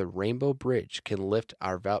that the rainbow bridge can lift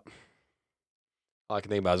our all I can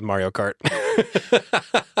think about is Mario Kart.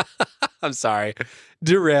 I'm sorry.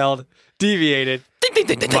 Derailed. Deviated.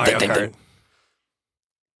 Mario Kart.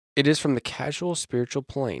 It is from the casual spiritual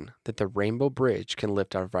plane that the rainbow bridge can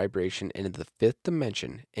lift our vibration into the fifth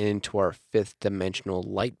dimension and into our fifth dimensional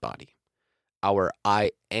light body. Our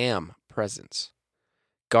I am presence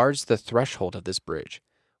guards the threshold of this bridge,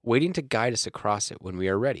 waiting to guide us across it when we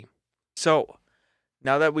are ready. So,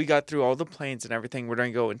 now that we got through all the planes and everything, we're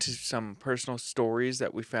going to go into some personal stories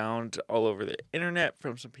that we found all over the internet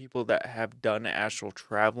from some people that have done astral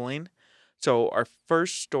traveling. So, our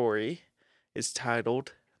first story is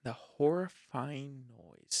titled The Horrifying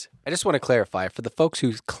Noise. I just want to clarify for the folks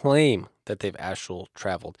who claim that they've astral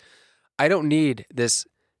traveled, I don't need this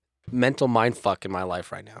mental mindfuck in my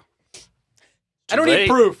life right now. I don't need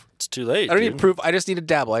proof. It's too late. I don't need proof. I just need a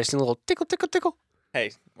dabble. I just need a little tickle, tickle, tickle.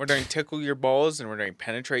 Hey, we're going to tickle your balls and we're going to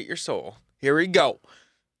penetrate your soul. Here we go.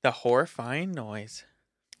 The horrifying noise.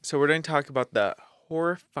 So we're going to talk about the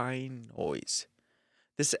horrifying noise.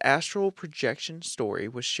 This astral projection story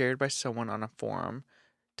was shared by someone on a forum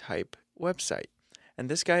type website. And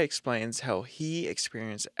this guy explains how he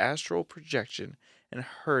experienced astral projection and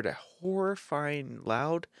heard a horrifying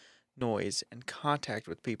loud noise and contact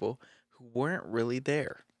with people who weren't really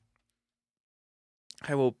there.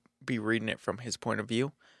 I will be reading it from his point of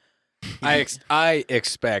view. I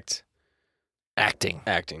expect Acting.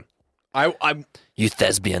 I'm You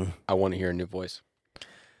thespian. I want to hear a new voice.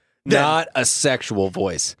 Not a sexual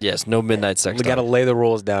voice. Yes, no midnight sex. We got to lay the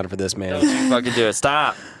rules down for this man. fucking do it.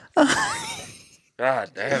 Stop.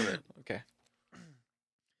 God damn it. Okay.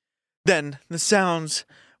 Then the sounds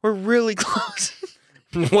were really close.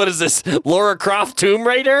 What is this? Laura Croft Tomb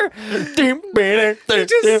Raider? He can't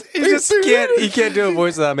do a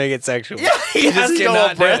voice without making it sexual. Yeah, he has just to go all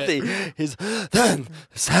cannot do it. breathy. He's then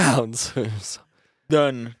sounds.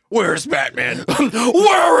 Done. Where's Batman?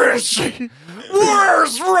 Where is she?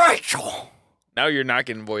 Where's Rachel? Now you're not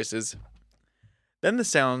getting voices. Then the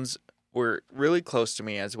sounds were really close to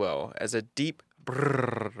me as well as a deep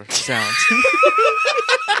brrr sound.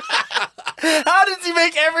 How does he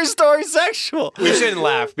make every story sexual? We shouldn't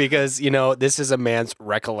laugh because, this is a man's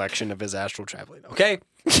recollection of his astral traveling, okay?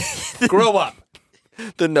 Grow up.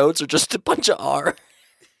 The notes are just a bunch of R.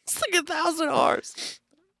 It's like 1,000 R's.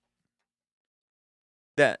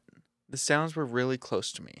 Then the sounds were really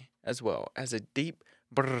close to me as well as a deep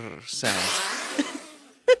brrr sound.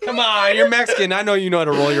 Come on, you're Mexican. I know you know how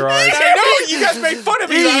to roll your R's. I know! You guys made fun of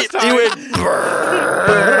me last time! He went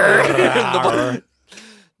brrr.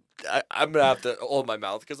 I'm going to have to hold my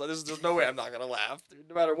mouth because there's no way I'm not going to laugh. Dude.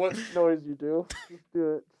 No matter what noise you do. Just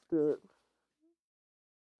do it. Just do it.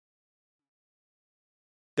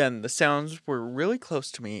 Then the sounds were really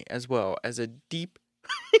close to me as well as a deep...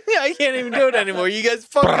 I can't even do it anymore. You guys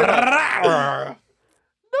fucked it up.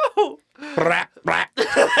 No!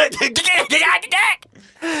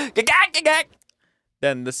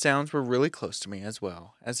 Then the sounds were really close to me as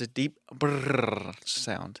well as a deep brrr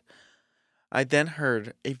sound. I then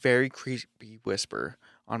heard a very creepy whisper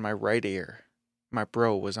on my right ear. My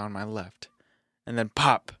bro was on my left. And then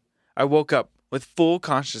pop! I woke up with full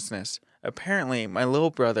consciousness. Apparently, my little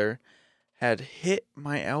brother had hit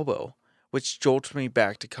my elbow, which jolted me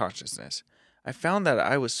back to consciousness. I found that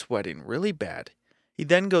I was sweating really bad. He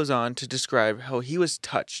then goes on to describe how he was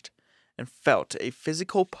touched and felt a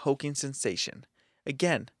physical poking sensation.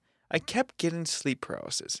 Again, I kept getting sleep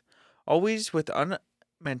paralysis, always with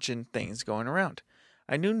unmentioned things going around.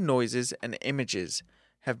 I knew noises and images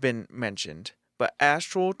have been mentioned, but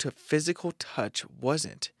astral to physical touch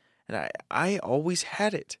wasn't, and I always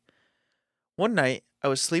had it. One night, I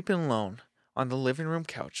was sleeping alone on the living room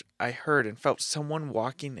couch. I heard and felt someone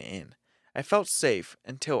walking in. I felt safe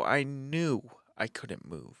until I knew I couldn't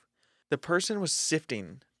move. The person was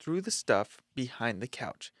sifting through the stuff behind the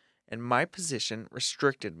couch, and my position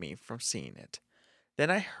restricted me from seeing it.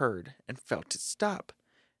 Then I heard and felt it stop.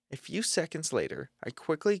 A few seconds later, I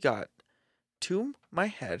quickly got to my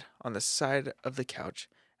head on the side of the couch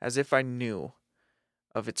as if I knew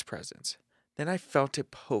of its presence. Then I felt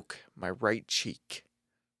it poke my right cheek.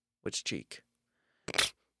 Which cheek?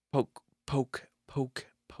 Poke, poke, poke,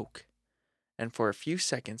 poke. And for a few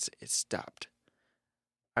seconds, it stopped.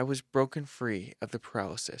 I was broken free of the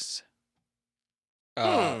paralysis.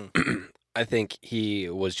 I think he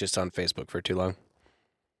was just on Facebook for too long.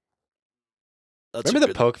 That's Remember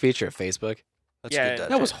the poke feature of Facebook? That's Yeah, good.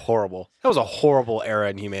 Dad That was horrible. That was a horrible era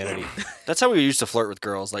in humanity. That's how we used to flirt with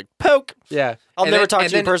girls. Like, poke. Yeah. I'll And never then- talk and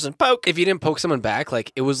to you in then person. Poke. If you didn't poke someone back,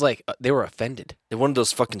 like it was like they were offended. And one of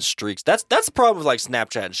those fucking streaks. That's the problem with like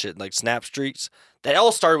Snapchat and shit, like snap streaks. That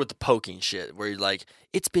all started with the poking shit, where you're like,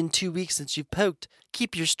 it's been 2 weeks since you poked.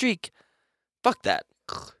 Keep your streak. Fuck that.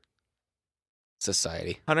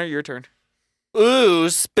 Society. Hunter, your turn. Ooh,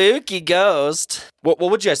 spooky ghost. What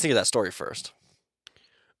would you guys think of that story first?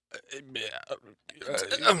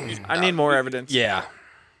 I need more evidence. Yeah.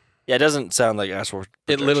 Yeah, it doesn't sound like astral It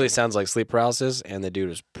projection. literally sounds like sleep paralysis, and the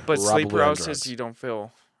dude is But probably sleep on paralysis, drugs. you don't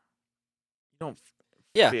feel. You don't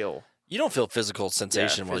Yeah. feel. You don't feel physical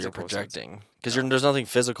sensation while you're physical projecting. Because there's nothing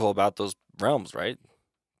physical about those realms, right?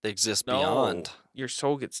 They exist No, beyond. your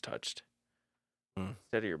soul gets touched Hmm.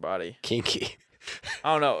 instead of your body. Kinky.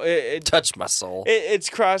 I don't know. Touch my soul. It's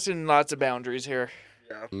crossing lots of boundaries here.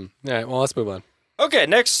 All right, well, let's move on. Okay,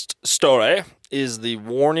 next story is the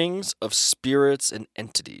warnings of spirits and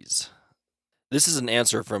entities. This is an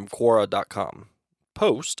answer from Quora.com.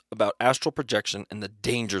 Post about astral projection and the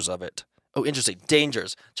dangers of it. Oh, interesting.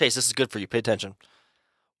 Dangers. Chase, this is good for you. Pay attention.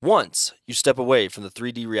 Once you step away from the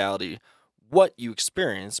 3D reality, what you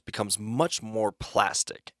experience becomes much more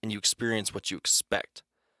plastic, and you experience what you expect.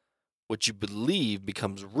 What you believe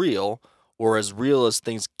becomes real, or as real as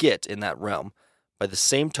things get in that realm. By the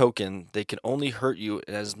same token, they can only hurt you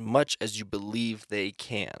as much as you believe they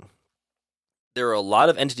can. There are a lot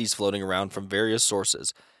of entities floating around from various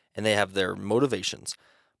sources, and they have their motivations.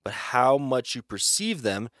 But how much you perceive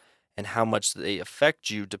them and how much they affect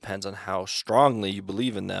you depends on how strongly you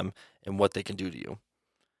believe in them and what they can do to you.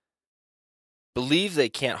 Believe they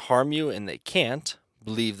can't harm you and they can't.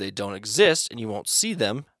 Believe they don't exist and you won't see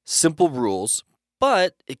them. Simple rules,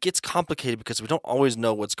 but it gets complicated because we don't always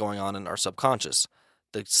know what's going on in our subconscious.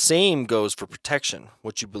 The same goes for protection.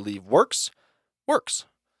 What you believe works, works.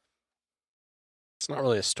 It's not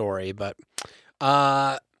really a story, but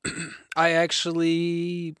I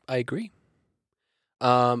agree.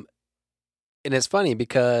 And it's funny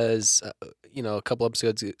because a couple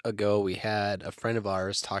episodes ago we had a friend of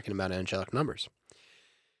ours talking about angelic numbers,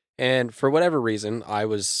 and for whatever reason,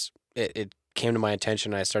 it came to my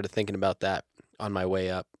attention. And I started thinking about that on my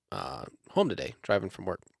way up home today, driving from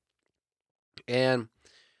work, and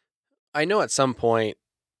I know at some point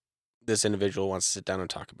this individual wants to sit down and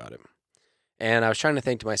talk about it. And I was trying to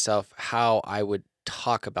think to myself how I would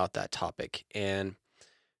talk about that topic. And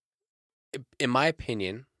in my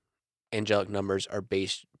opinion, angelic numbers are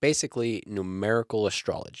basically numerical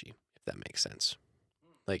astrology, if that makes sense.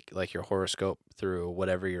 Like your horoscope through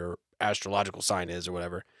whatever your astrological sign is or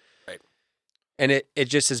whatever. Right. And it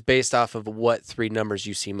just is based off of what 3 numbers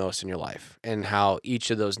you see most in your life and how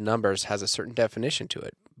each of those numbers has a certain definition to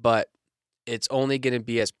it. But it's only going to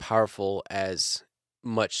be as powerful as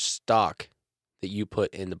much stock that you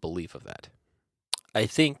put in the belief of that. I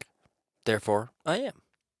think, therefore, I am.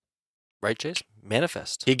 Right, Chase?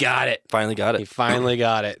 Manifest. He got it. Finally got He it. finally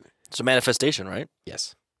got it. It's a manifestation, right?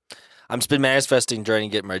 Yes. I'm been manifesting trying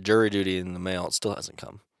to get my jury duty in the mail. It still hasn't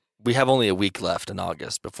come. We have only a week left in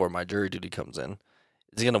August before my jury duty comes in.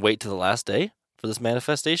 Is he going to wait to the last day for this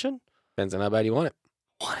manifestation? Depends on how bad you want it.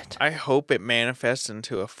 What? I hope it manifests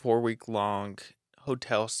into a 4-week-long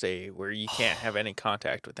hotel stay where you can't have any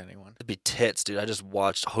contact with anyone. It'd be tits, dude. I just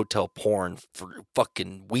watched hotel porn for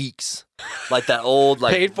fucking weeks. Like that old,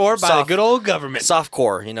 like Paid for by the good old government.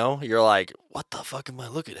 softcore, you know? You're like, what the fuck am I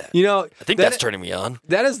looking at? You know, I think that- that's turning me on.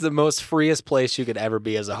 that is the most freest place you could ever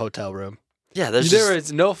be as a hotel room. Yeah, there's There just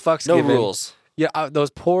is no fucks no given. rules. Yeah,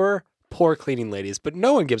 those poor cleaning ladies, but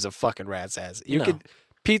no one gives a fucking rat's ass. You No. could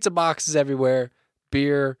pizza boxes everywhere,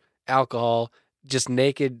 beer, alcohol, just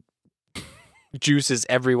naked juices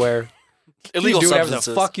everywhere. Illegal you do whatever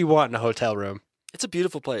substances. the fuck you want in a hotel room. It's a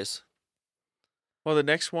beautiful place. Well, the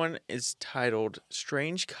next one is titled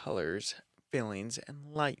Strange Colors, Feelings,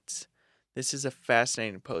 and Lights. This is a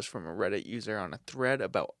fascinating post from a Reddit user on a thread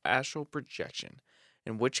about astral projection,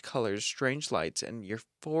 in which colors, strange lights, and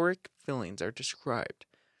euphoric feelings are described.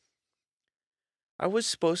 I was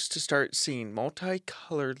supposed to start seeing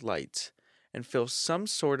multicolored lights and feel some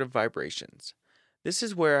sort of vibrations. This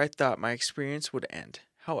is where I thought my experience would end.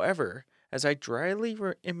 However, as I dryly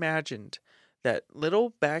imagined that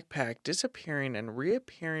little backpack disappearing and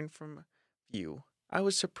reappearing from view, I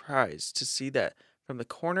was surprised to see that from the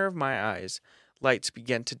corner of my eyes, lights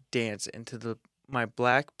began to dance into my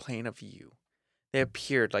black plane of view. They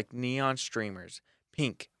appeared like neon streamers,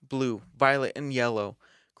 pink, blue, violet, and yellow,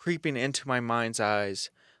 creeping into my mind's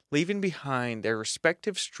eyes, leaving behind their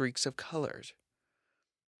respective streaks of colors.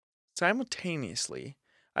 Simultaneously,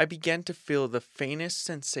 I began to feel the faintest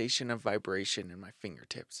sensation of vibration in my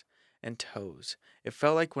fingertips and toes. It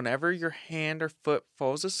felt like whenever your hand or foot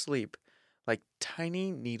falls asleep, like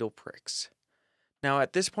tiny needle pricks. Now,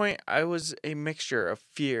 at this point, I was a mixture of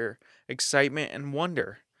fear, excitement, and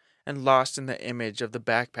wonder, and lost in the image of the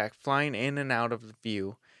backpack flying in and out of the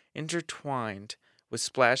view, intertwined with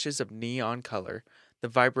splashes of neon color. The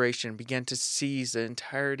vibration began to seize the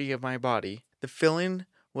entirety of my body. The feeling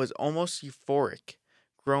was almost euphoric,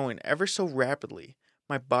 growing ever so rapidly,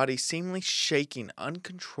 my body seemingly shaking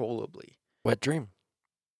uncontrollably. Wet dream.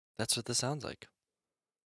 That's what this sounds like.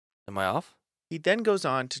 Am I off? He then goes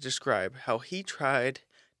on to describe how he tried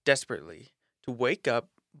desperately to wake up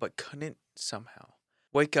but couldn't somehow.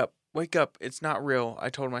 Wake up, it's not real, I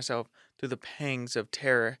told myself through the pangs of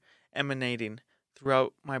terror emanating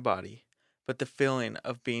throughout my body. But the feeling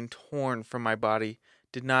of being torn from my body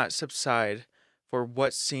did not subside for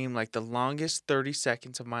what seemed like the longest 30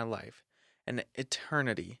 seconds of my life, an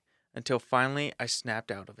eternity, until finally I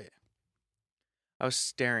snapped out of it. I was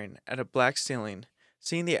staring at a black ceiling,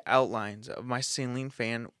 seeing the outlines of my ceiling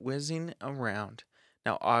fan whizzing around.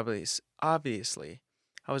 Now, obviously,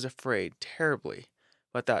 I was afraid terribly,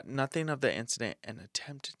 but thought nothing of the incident and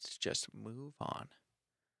attempted to just move on.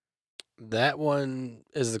 That one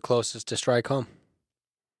is the closest to strike home.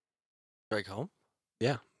 Strike home?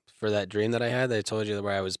 Yeah. For that dream that I had, that I told you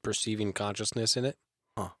where I was perceiving consciousness in it.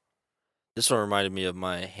 This one reminded me of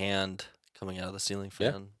my hand coming out of the ceiling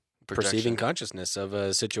fan. Perceiving consciousness of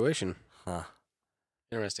a situation. Huh.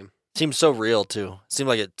 Interesting. Seems so real, too. Seemed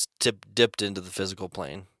like it dipped into the physical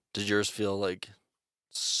plane. Did yours feel like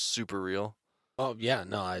super real? Oh, yeah.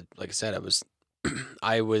 No, like I said,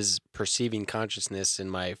 I was perceiving consciousness in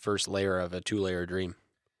my first layer of a 2-layer dream.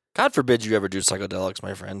 God forbid you ever do psychedelics,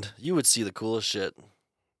 my friend. You would see the coolest shit.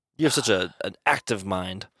 You have such an active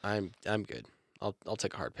mind. I'm good. I'll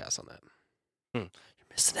take a hard pass on that. You're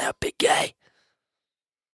missing out, big guy.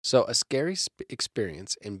 So, a scary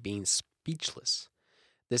experience and being speechless.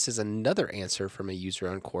 This is another answer from a user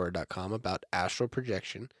on Quora.com about astral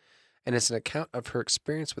projection, and it's an account of her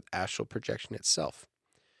experience with astral projection itself.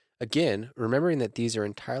 Again, remembering that these are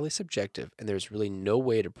entirely subjective and there's really no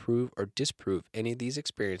way to prove or disprove any of these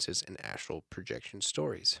experiences in astral projection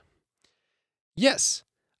stories. Yes,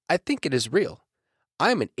 I think it is real.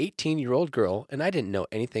 I'm an 18-year-old girl and I didn't know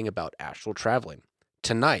anything about astral traveling.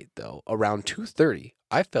 Tonight, though, around 2:30,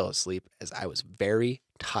 I fell asleep as I was very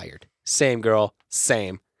tired. Same, girl,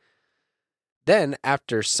 same. Then,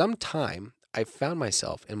 after some time, I found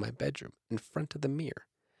myself in my bedroom in front of the mirror.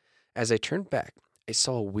 As I turned back, I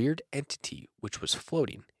saw a weird entity which was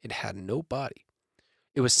floating. It had no body.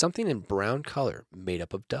 It was something in brown color made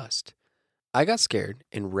up of dust. I got scared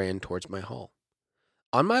and ran towards my hall.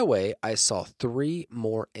 On my way, I saw 3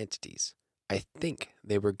 more entities. I think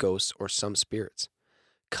they were ghosts or some spirits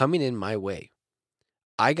coming in my way.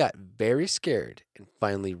 I got very scared and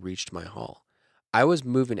finally reached my hall. I was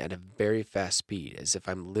moving at a very fast speed as if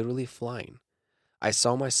I'm literally flying. I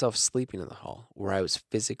saw myself sleeping in the hall where I was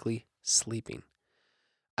physically sleeping.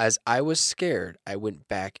 As I was scared, I went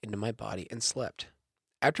back into my body and slept.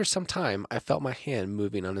 After some time, I felt my hand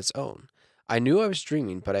moving on its own. I knew I was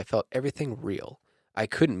dreaming, but I felt everything real. I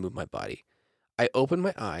couldn't move my body. I opened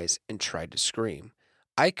my eyes and tried to scream.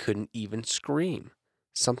 I couldn't even scream.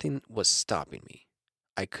 Something was stopping me.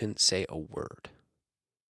 I couldn't say a word.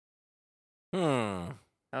 That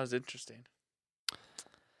was interesting.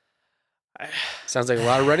 Sounds like a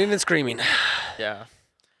lot of running and screaming. Yeah.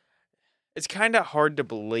 It's kind of hard to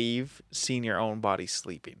believe seeing your own body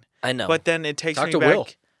sleeping. I know. But then it takes Talk me to back. Will.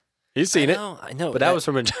 He's seen it. I know. But that was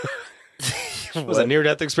from a was a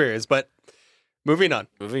near-death experience. But moving on.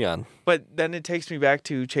 Moving on. But then it takes me back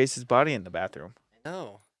to Chase's body in the bathroom. I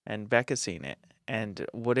know. And Becca's seen it. And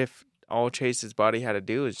what if all Chase's body had to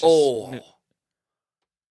do is just...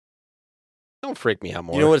 Don't freak me out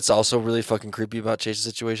more. You know what's also really fucking creepy about Chase's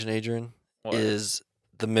situation, Adrian? What? Is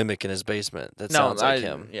the mimic in his basement. That sounds like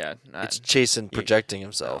him. Yeah. It's Jason projecting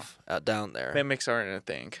himself out down there. Mimics aren't a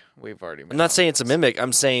thing. We've already... I'm not saying it's a mimic.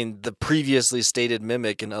 I'm saying the previously stated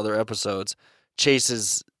mimic in other episodes.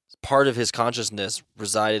 Chase's part of his consciousness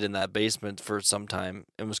resided in that basement for some time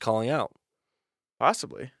and was calling out.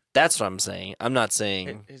 Possibly. That's what I'm saying. I'm not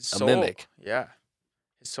saying His a soul, mimic. Yeah.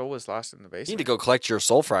 His soul was lost in the basement. You need to go collect your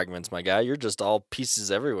soul fragments, my guy. You're just all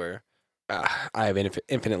pieces everywhere. I have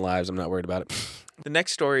infinite lives. I'm not worried about it. The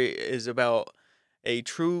next story is about a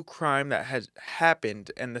true crime that has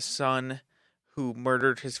happened, and the son who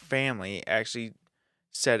murdered his family actually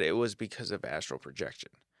said it was because of astral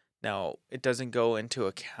projection. Now, it doesn't go into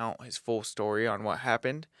account his full story on what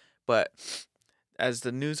happened, but as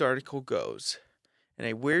the news article goes, and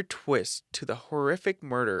a weird twist to the horrific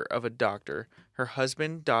murder of a doctor, her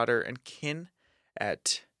husband, daughter, and kin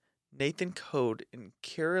at Nathan Code in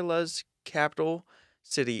Kerala's capital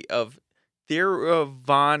city of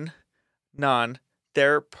Thiruvananthapuram.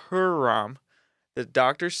 The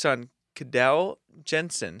doctor's son, Kadal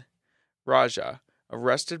Jensen Raja,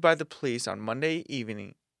 arrested by the police on Monday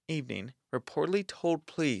evening, reportedly told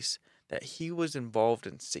police that he was involved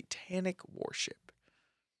in satanic worship.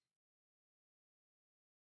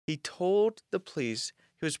 He told the police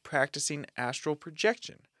he was practicing astral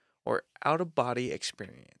projection, or out-of-body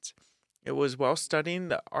experience. It was while studying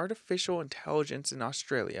the artificial intelligence in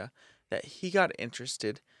Australia that he got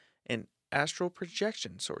interested in astral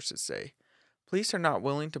projection, sources say. Police are not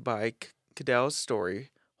willing to buy Cadell's story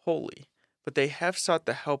wholly, but they have sought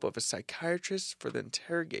the help of a psychiatrist for the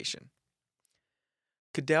interrogation.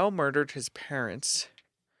 Cadell murdered his parents,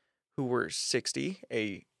 who were 60,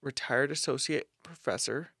 a retired associate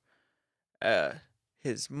professor,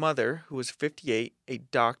 his mother, who was 58, a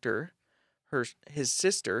doctor, his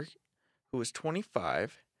sister, who was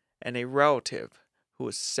 25, and a relative, who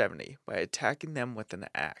was 70, by attacking them with an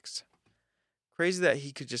axe. Crazy that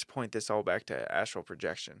he could just point this all back to astral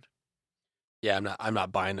projection. Yeah, I'm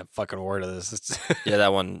not buying a fucking word of this. Yeah,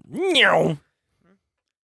 that one. Meow.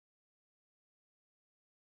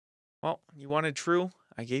 Well, you wanted true,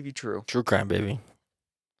 I gave you true. True crime, baby.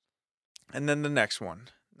 And then the next one,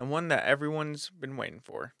 the one that everyone's been waiting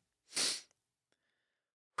for.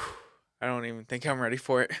 I don't even think I'm ready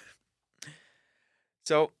for it.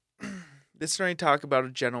 So, this story talk about a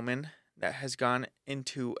gentleman that has gone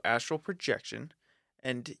into astral projection,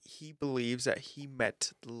 and he believes that he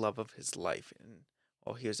met the love of his life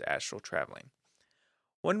while he was astral traveling.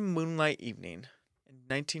 One moonlight evening in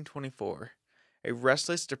 1924, a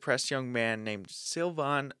restless, depressed young man named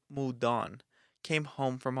Sylvan Moudon came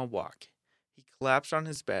home from a walk. He collapsed on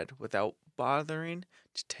his bed without bothering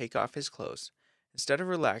to take off his clothes. Instead of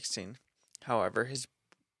relaxing, however, his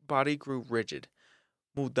body grew rigid.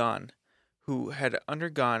 Moudon, who had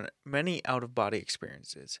undergone many out-of-body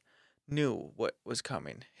experiences, knew what was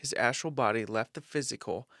coming. His astral body left the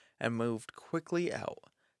physical and moved quickly out.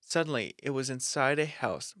 Suddenly, it was inside a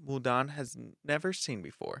house Moudon has never seen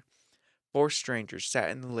before. 4 strangers sat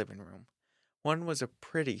in the living room. One was a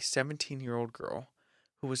pretty 17-year-old girl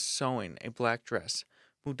who was sewing a black dress.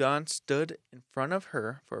 Moudon stood in front of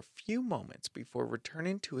her for a few moments before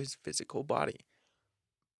returning to his physical body.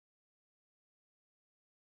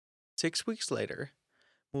 6 weeks later,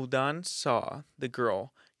 Moudon saw the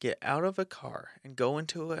girl get out of a car and go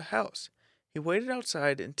into a house. He waited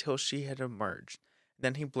outside until she had emerged.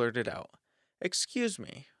 Then he blurted out, "Excuse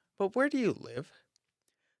me, but where do you live?"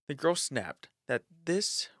 The girl snapped that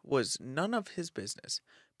this was none of his business,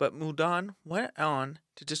 but Moudon went on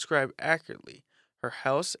to describe accurately her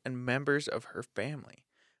house and members of her family.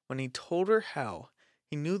 When he told her how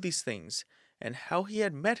he knew these things and how he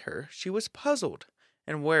had met her, she was puzzled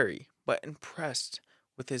and wary, but impressed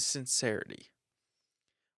with his sincerity.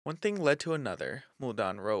 One thing led to another,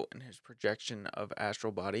 Moudon wrote in his projection of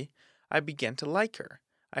astral body. I began to like her.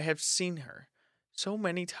 I have seen her so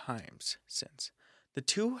many times since. The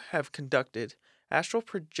two have conducted astral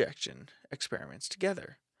projection experiments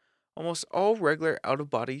together. Almost all regular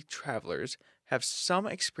out-of-body travelers have some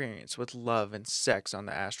experience with love and sex on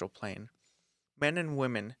the astral plane. Men and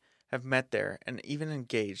women have met there and even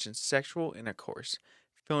engaged in sexual intercourse,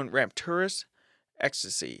 feeling rapturous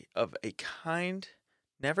ecstasy of a kind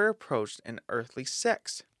never approached in earthly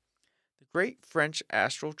sex. The great French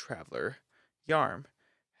astral traveler, Yarm,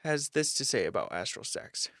 has this to say about astral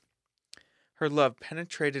sex. Her love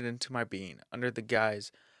penetrated into my being under the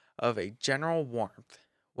guise of a general warmth,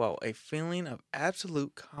 while a feeling of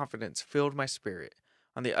absolute confidence filled my spirit.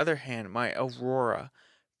 On the other hand, my aurora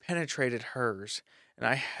penetrated hers, and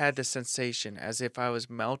I had the sensation as if I was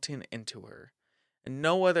melting into her. In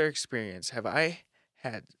no other experience have I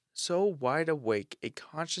had so wide awake a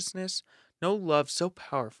consciousness, no love so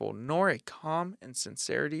powerful, nor a calm and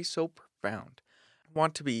sincerity so profound. I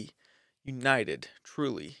want to be united,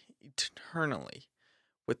 truly, eternally,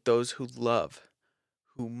 with those who love,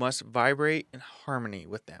 who must vibrate in harmony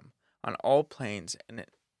with them on all planes and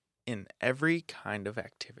in every kind of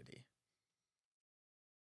activity.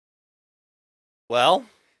 Well,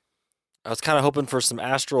 I was kind of hoping for some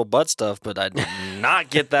astral butt stuff, but I did not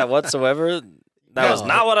get that whatsoever. That was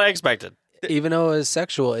not what I expected. Even though it's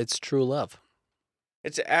sexual, it's true love.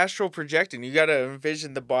 It's astral projecting. You got to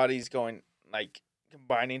envision the bodies going, like,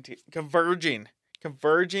 converging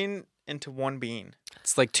into one being.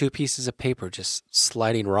 It's like two pieces of paper just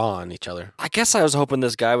sliding raw on each other. I guess I was hoping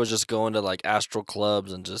this guy was just going to like astral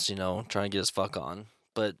clubs and just, trying to get his fuck on.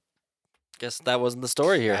 But guess that wasn't the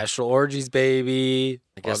story here. Astral orgies, baby.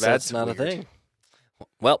 I guess Well, that's that's not weird. a thing.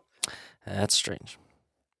 Well, that's strange.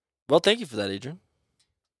 Well, thank you for that, Adrian.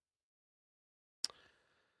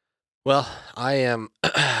 Well, I am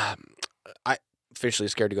I officially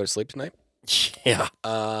scared to go to sleep tonight. Yeah.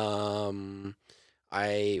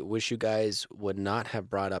 I wish you guys would not have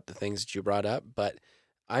brought up the things that you brought up, but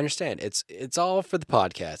I understand. It's all for the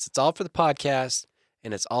podcast. It's all for the podcast,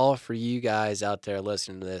 and it's all for you guys out there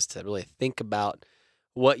listening to this to really think about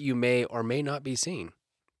what you may or may not be seeing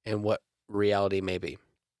and what reality may be.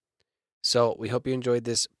 So we hope you enjoyed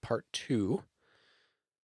this part 2.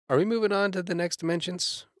 Are we moving on to the next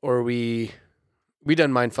dimensions, or are we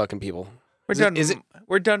done mind fucking people?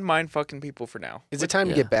 We're done mind fucking people for now. Is it time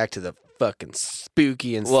to Yeah. get back to the fucking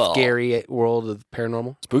spooky and Well- scary world of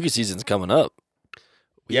paranormal? Spooky season's coming up.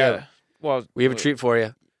 Yeah. Well, We have a treat for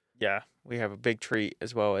you. Yeah, we have a big treat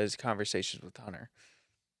as well as conversations with Hunter.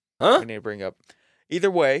 Huh? We need to bring up.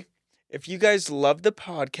 Either way, if you guys love the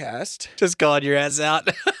podcast, Just calling your ass out.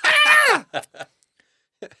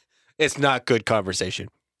 It's not good conversation.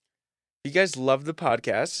 if you guys love the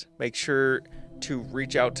podcast, make sure to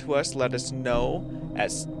reach out to us. Let us know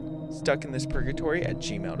at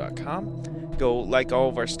stuckinthispurgatory@gmail.com. Go like all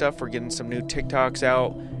of our stuff. We're getting some new TikToks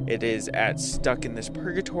out. It is at Stuck in This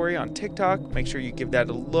Purgatory on TikTok. Make sure you give that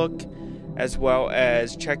a look, as well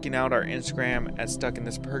as checking out our Instagram at Stuck in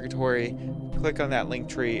This Purgatory. Click on that link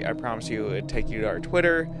tree. I promise you it'll take you to our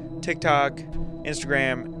Twitter, TikTok,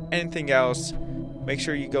 Instagram, anything else. Make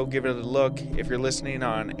sure you go give it a look. If you're listening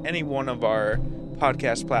on any one of our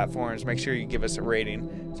podcast platforms, make sure you give us a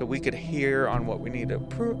rating so we could hear on what we need to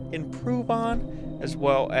improve on, as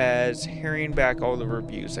well as hearing back all the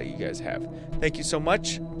reviews that you guys have. Thank you so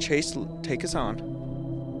much. Chase, take us on.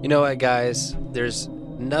 You know what, guys? There's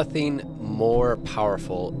nothing more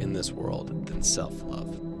powerful in this world than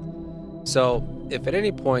self-love. So, if at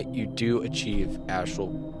any point you do achieve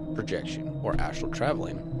astral projection or astral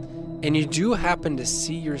traveling, and you do happen to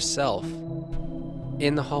see yourself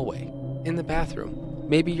in the hallway, in the bathroom,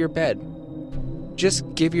 maybe your bed, just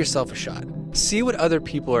give yourself a shot. See what other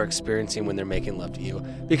people are experiencing when they're making love to you,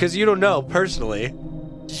 because you don't know personally.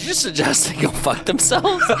 Did you suggest they go fuck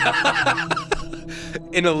themselves?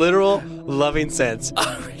 In a literal, loving sense.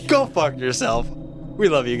 Go fuck yourself. We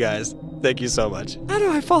love you guys. Thank you so much. How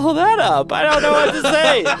do I follow that up? I don't know what to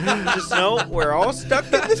say. Just know we're all stuck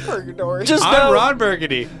in this purgatory. Just I'm know, Ron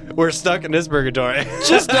Burgundy. We're stuck in this purgatory.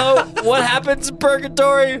 just know what happens in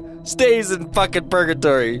purgatory stays in fucking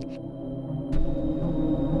purgatory.